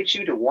motivate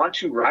you to want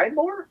to ride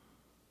more?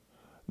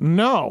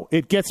 No,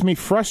 it gets me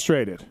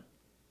frustrated.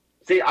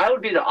 See, I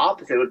would be the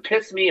opposite. It would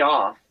piss me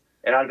off.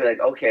 And I'd be like,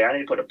 okay, I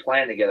need to put a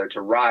plan together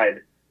to ride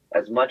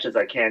as much as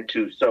I can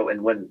too.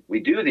 And when we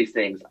do these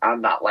things,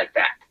 I'm not like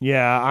that.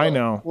 Yeah, I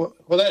know.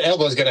 Well, that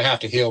elbow is going to have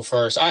to heal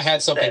first. I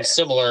had something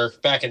similar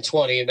back in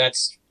 20, and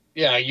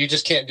you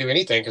just can't do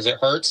anything because it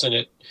hurts and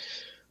it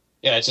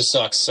just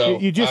sucks. So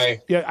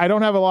I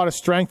don't have a lot of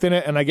strength in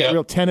it, and I get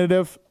real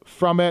tentative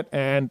from it,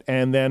 and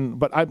then,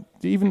 but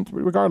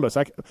regardless,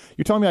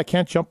 you're telling me I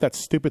can't jump that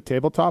stupid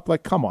tabletop?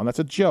 Like, come on, that's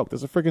a joke.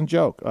 That's a freaking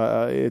joke.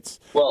 It's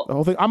the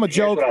whole thing. I'm a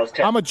joke.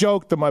 I'm a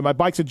joke. My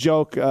bike's a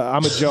joke.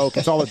 I'm a joke.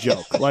 It's all a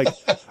joke. Like,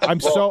 I'm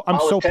so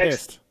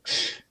pissed.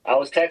 I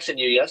was texting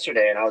you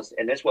yesterday,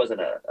 and this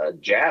wasn't a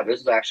jab.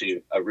 This is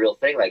actually a real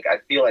thing. Like, I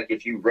feel like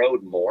if you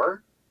rode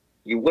more,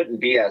 you wouldn't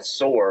be as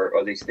sore,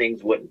 or these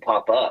things wouldn't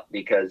pop up,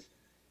 because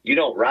you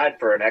don't ride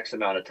for an X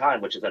amount of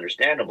time, which is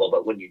understandable.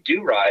 But when you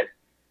do ride,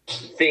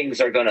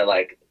 things are going to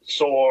like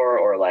sore,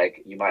 or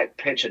like you might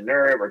pinch a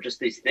nerve, or just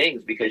these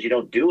things because you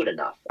don't do it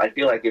enough. I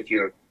feel like if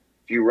you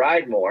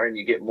ride more and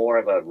you get more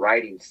of a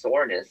riding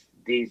soreness,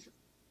 these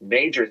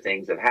major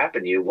things that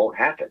happen to you won't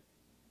happen.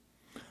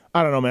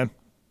 I don't know, man.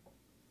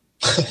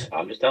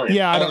 I'm just telling you.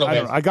 Yeah, I don't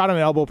know. I got an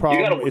elbow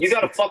problem. You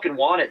gotta fucking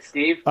want it,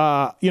 Steve.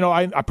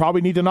 I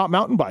probably need to not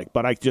mountain bike,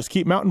 but I just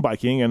keep mountain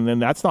biking, and then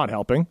that's not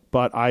helping.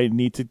 But I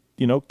need to,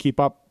 keep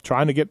up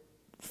trying to get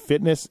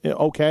fitness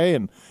okay,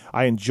 and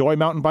I enjoy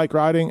mountain bike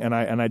riding, and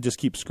I just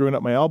keep screwing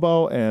up my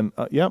elbow, and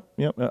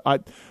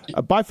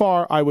by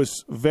far I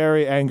was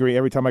very angry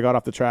every time I got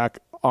off the track.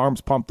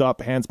 Arms pumped up,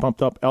 hands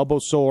pumped up, elbow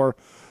sore.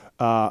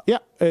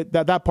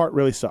 That part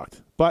really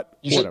sucked, but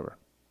whatever.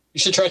 You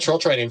should try trail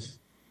training.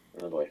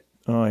 Oh boy.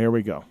 Oh, here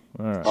we go.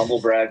 All right.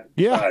 Humble brag.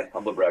 Yeah. Side.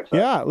 Humble brag. Side.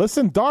 Yeah.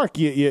 Listen, Dark.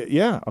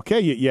 Okay.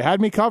 You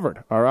had me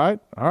covered. All right.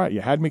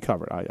 You had me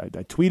covered. I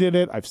tweeted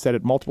it. I've said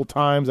it multiple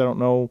times. I don't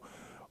know,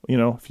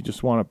 if you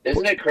just want to.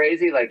 Isn't it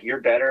crazy? Like, you're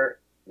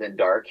better than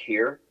Dark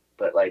here,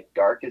 but like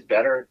Dark is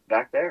better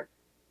back there.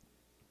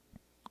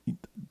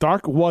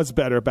 Dark was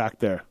better back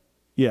there.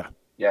 Yeah.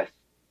 Yes.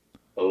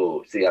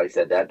 Oh, see how he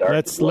said that, Dark?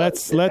 Let's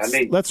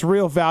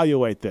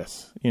reevaluate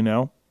this.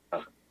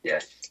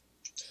 Yes.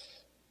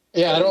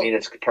 Yeah, I don't mean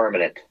it's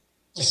permanent.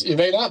 It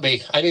may not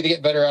be. I need to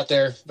get better out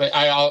there, but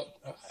I'll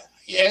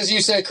as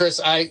you said, Chris,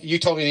 you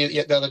told me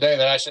the other day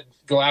that I should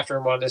go after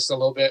him on this a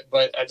little bit,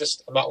 but I'm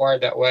not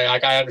wired that way.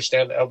 Like, I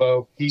understand the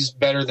elbow. He's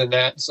better than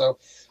that. So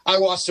I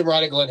watched him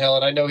ride at Glen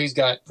Helen. I know he's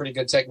got pretty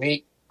good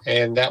technique,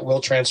 and that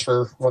will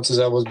transfer once his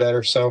elbow's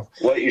better. So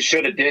what you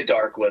should have did,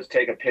 Dark, was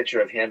take a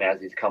picture of him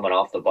as he's coming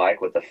off the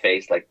bike with the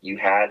face like you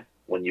had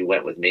when you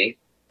went with me,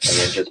 and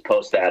then just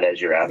post that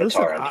as your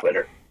avatar on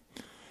Twitter.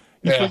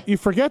 You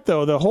forget,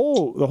 though, the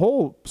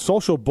whole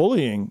social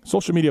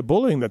media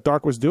bullying that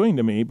Dark was doing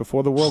to me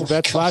before the World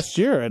Vets last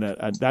year, and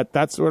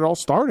that's where it all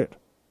started.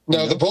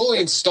 No, the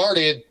bullying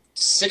started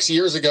 6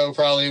 years ago,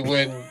 probably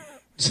when I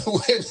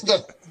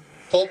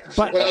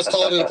was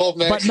calling it a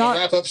Pulpmx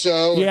wrap-up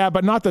show. Yeah,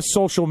 but not the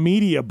social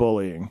media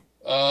bullying.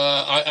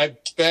 I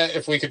bet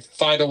if we could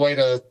find a way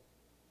to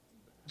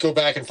go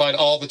back and find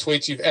all the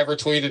tweets you've ever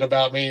tweeted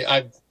about me,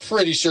 I'm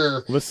pretty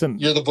sure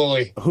you're the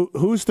bully.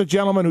 Who's the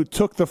gentleman who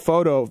took the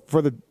photo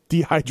for the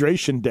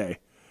dehydration day?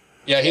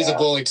 Yeah, he's a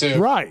bully too.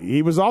 Right.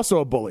 He was also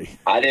a bully.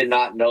 I did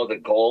not know the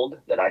gold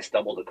that I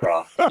stumbled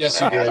across.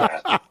 Yes, you did.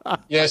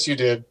 Yes, you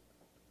did.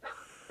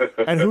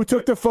 And who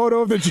took the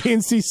photo of the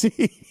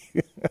GNCC?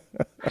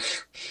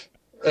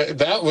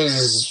 That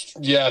was,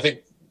 I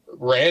think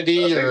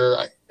Randy, or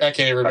I can't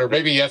even remember.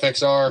 Maybe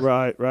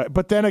FXR. Right.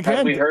 But then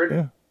again,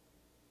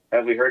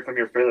 Have we heard from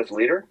your fearless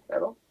leader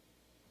at all?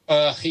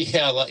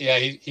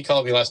 He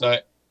called me last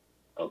night.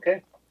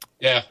 Okay.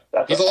 Yeah,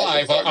 he's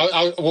alive.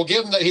 We'll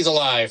give him that he's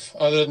alive.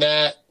 Other than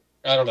that,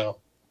 I don't know.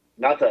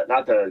 Not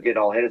to get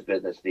all his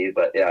business, Steve,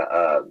 but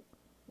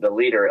the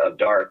leader of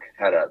Dark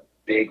had a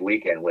big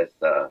weekend with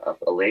a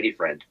lady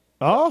friend.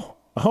 Oh,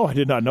 I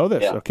did not know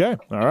this. Yeah. Okay,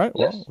 all right.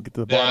 Well, Yes. we'll get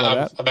to the bottom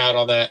of that. I'm out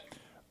on that.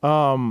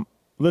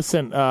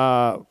 Listen,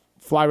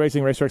 Fly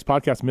Racing RacerX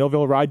podcast,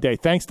 Millville Ride Day.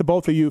 Thanks to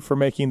both of you for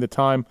making the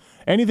time.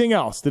 Anything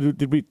else?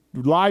 Did we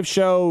live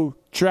show,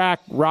 track,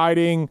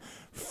 riding,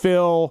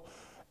 fill,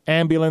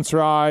 ambulance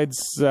rides?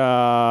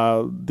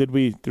 Did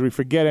we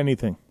forget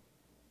anything?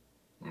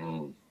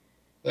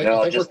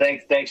 No, just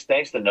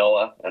thanks to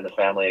Noah and the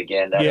family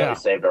again. That really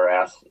saved our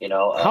ass.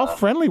 How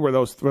friendly were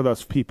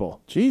those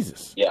people?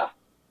 Jesus. Yeah,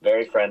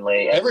 very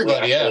friendly. And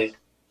everybody.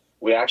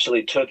 We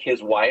actually took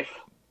his wife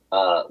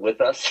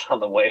with us on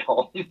the way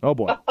home. Oh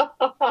boy.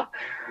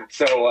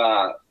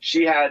 So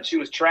she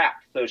was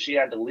tracked, so she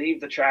had to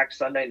leave the track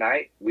Sunday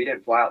night. We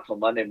didn't fly out till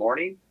Monday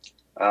morning.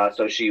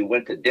 So she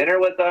went to dinner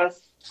with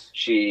us.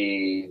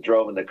 She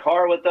drove in the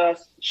car with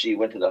us. She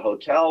went to the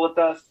hotel with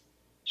us.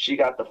 She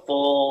got the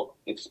full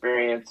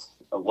experience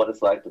of what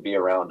it's like to be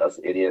around us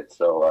idiots.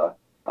 So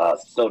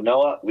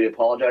Noah, we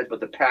apologize, but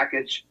the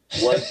package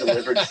was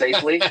delivered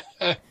safely.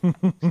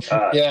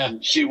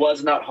 She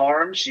was not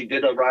harmed. She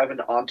did arrive in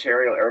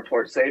Ontario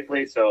Airport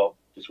safely. So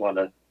just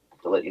wanted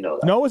to let you know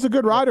that. Noah was a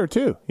good rider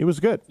too. He was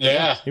good.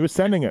 Yeah. He was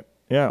sending it.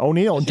 Yeah.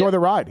 O'Neill, enjoy the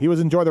ride. He was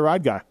enjoy the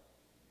ride guy.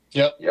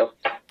 Yep.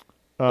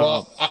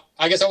 Well,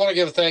 I guess I want to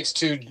give thanks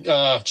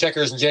to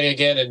Checkers and Jenny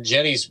again, and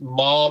Jenny's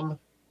mom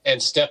and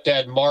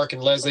stepdad Mark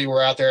and Leslie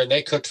were out there, and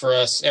they cooked for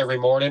us every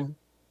morning.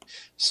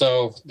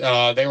 So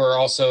they were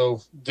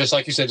also, just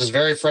like you said, just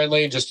very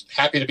friendly, just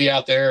happy to be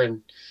out there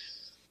and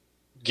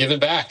giving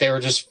back. They were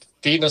just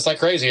feeding us like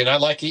crazy, and I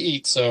like to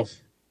eat. So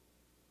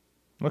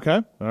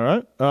okay, all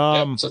right.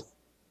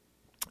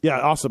 Yeah,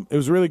 awesome. It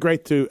was really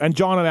great and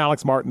John and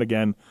Alex Martin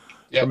again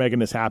for making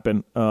this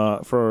happen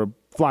for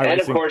Fly Racing.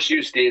 And of course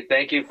you, Steve.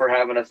 Thank you for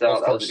having us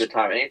out. That was a good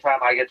time. Anytime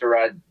I get to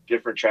ride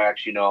different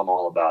tracks, I'm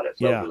all about it.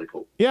 So it was really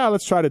cool. Yeah,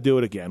 let's try to do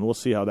it again. We'll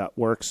see how that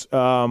works.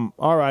 All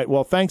right.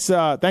 Well, thanks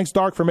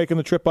Dark, for making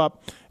the trip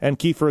up, and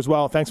Keefer as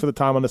well. Thanks for the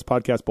time on this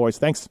podcast, boys.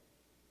 Thanks.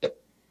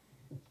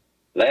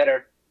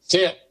 Later.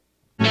 See ya.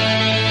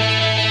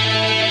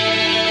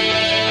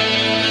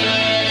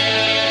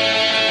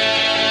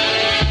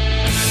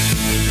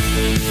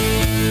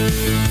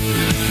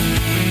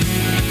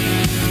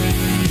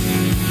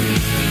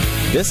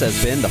 This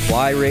has been the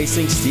Fly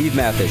Racing Steve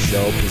Matthes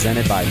Show,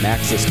 presented by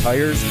Maxxis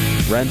Tires,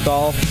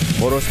 Renthal,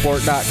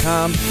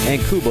 Motorsport.com,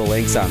 and Kuba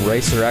Links on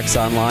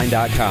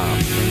RacerXOnline.com.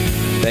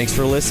 Thanks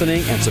for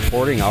listening and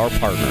supporting our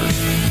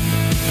partners.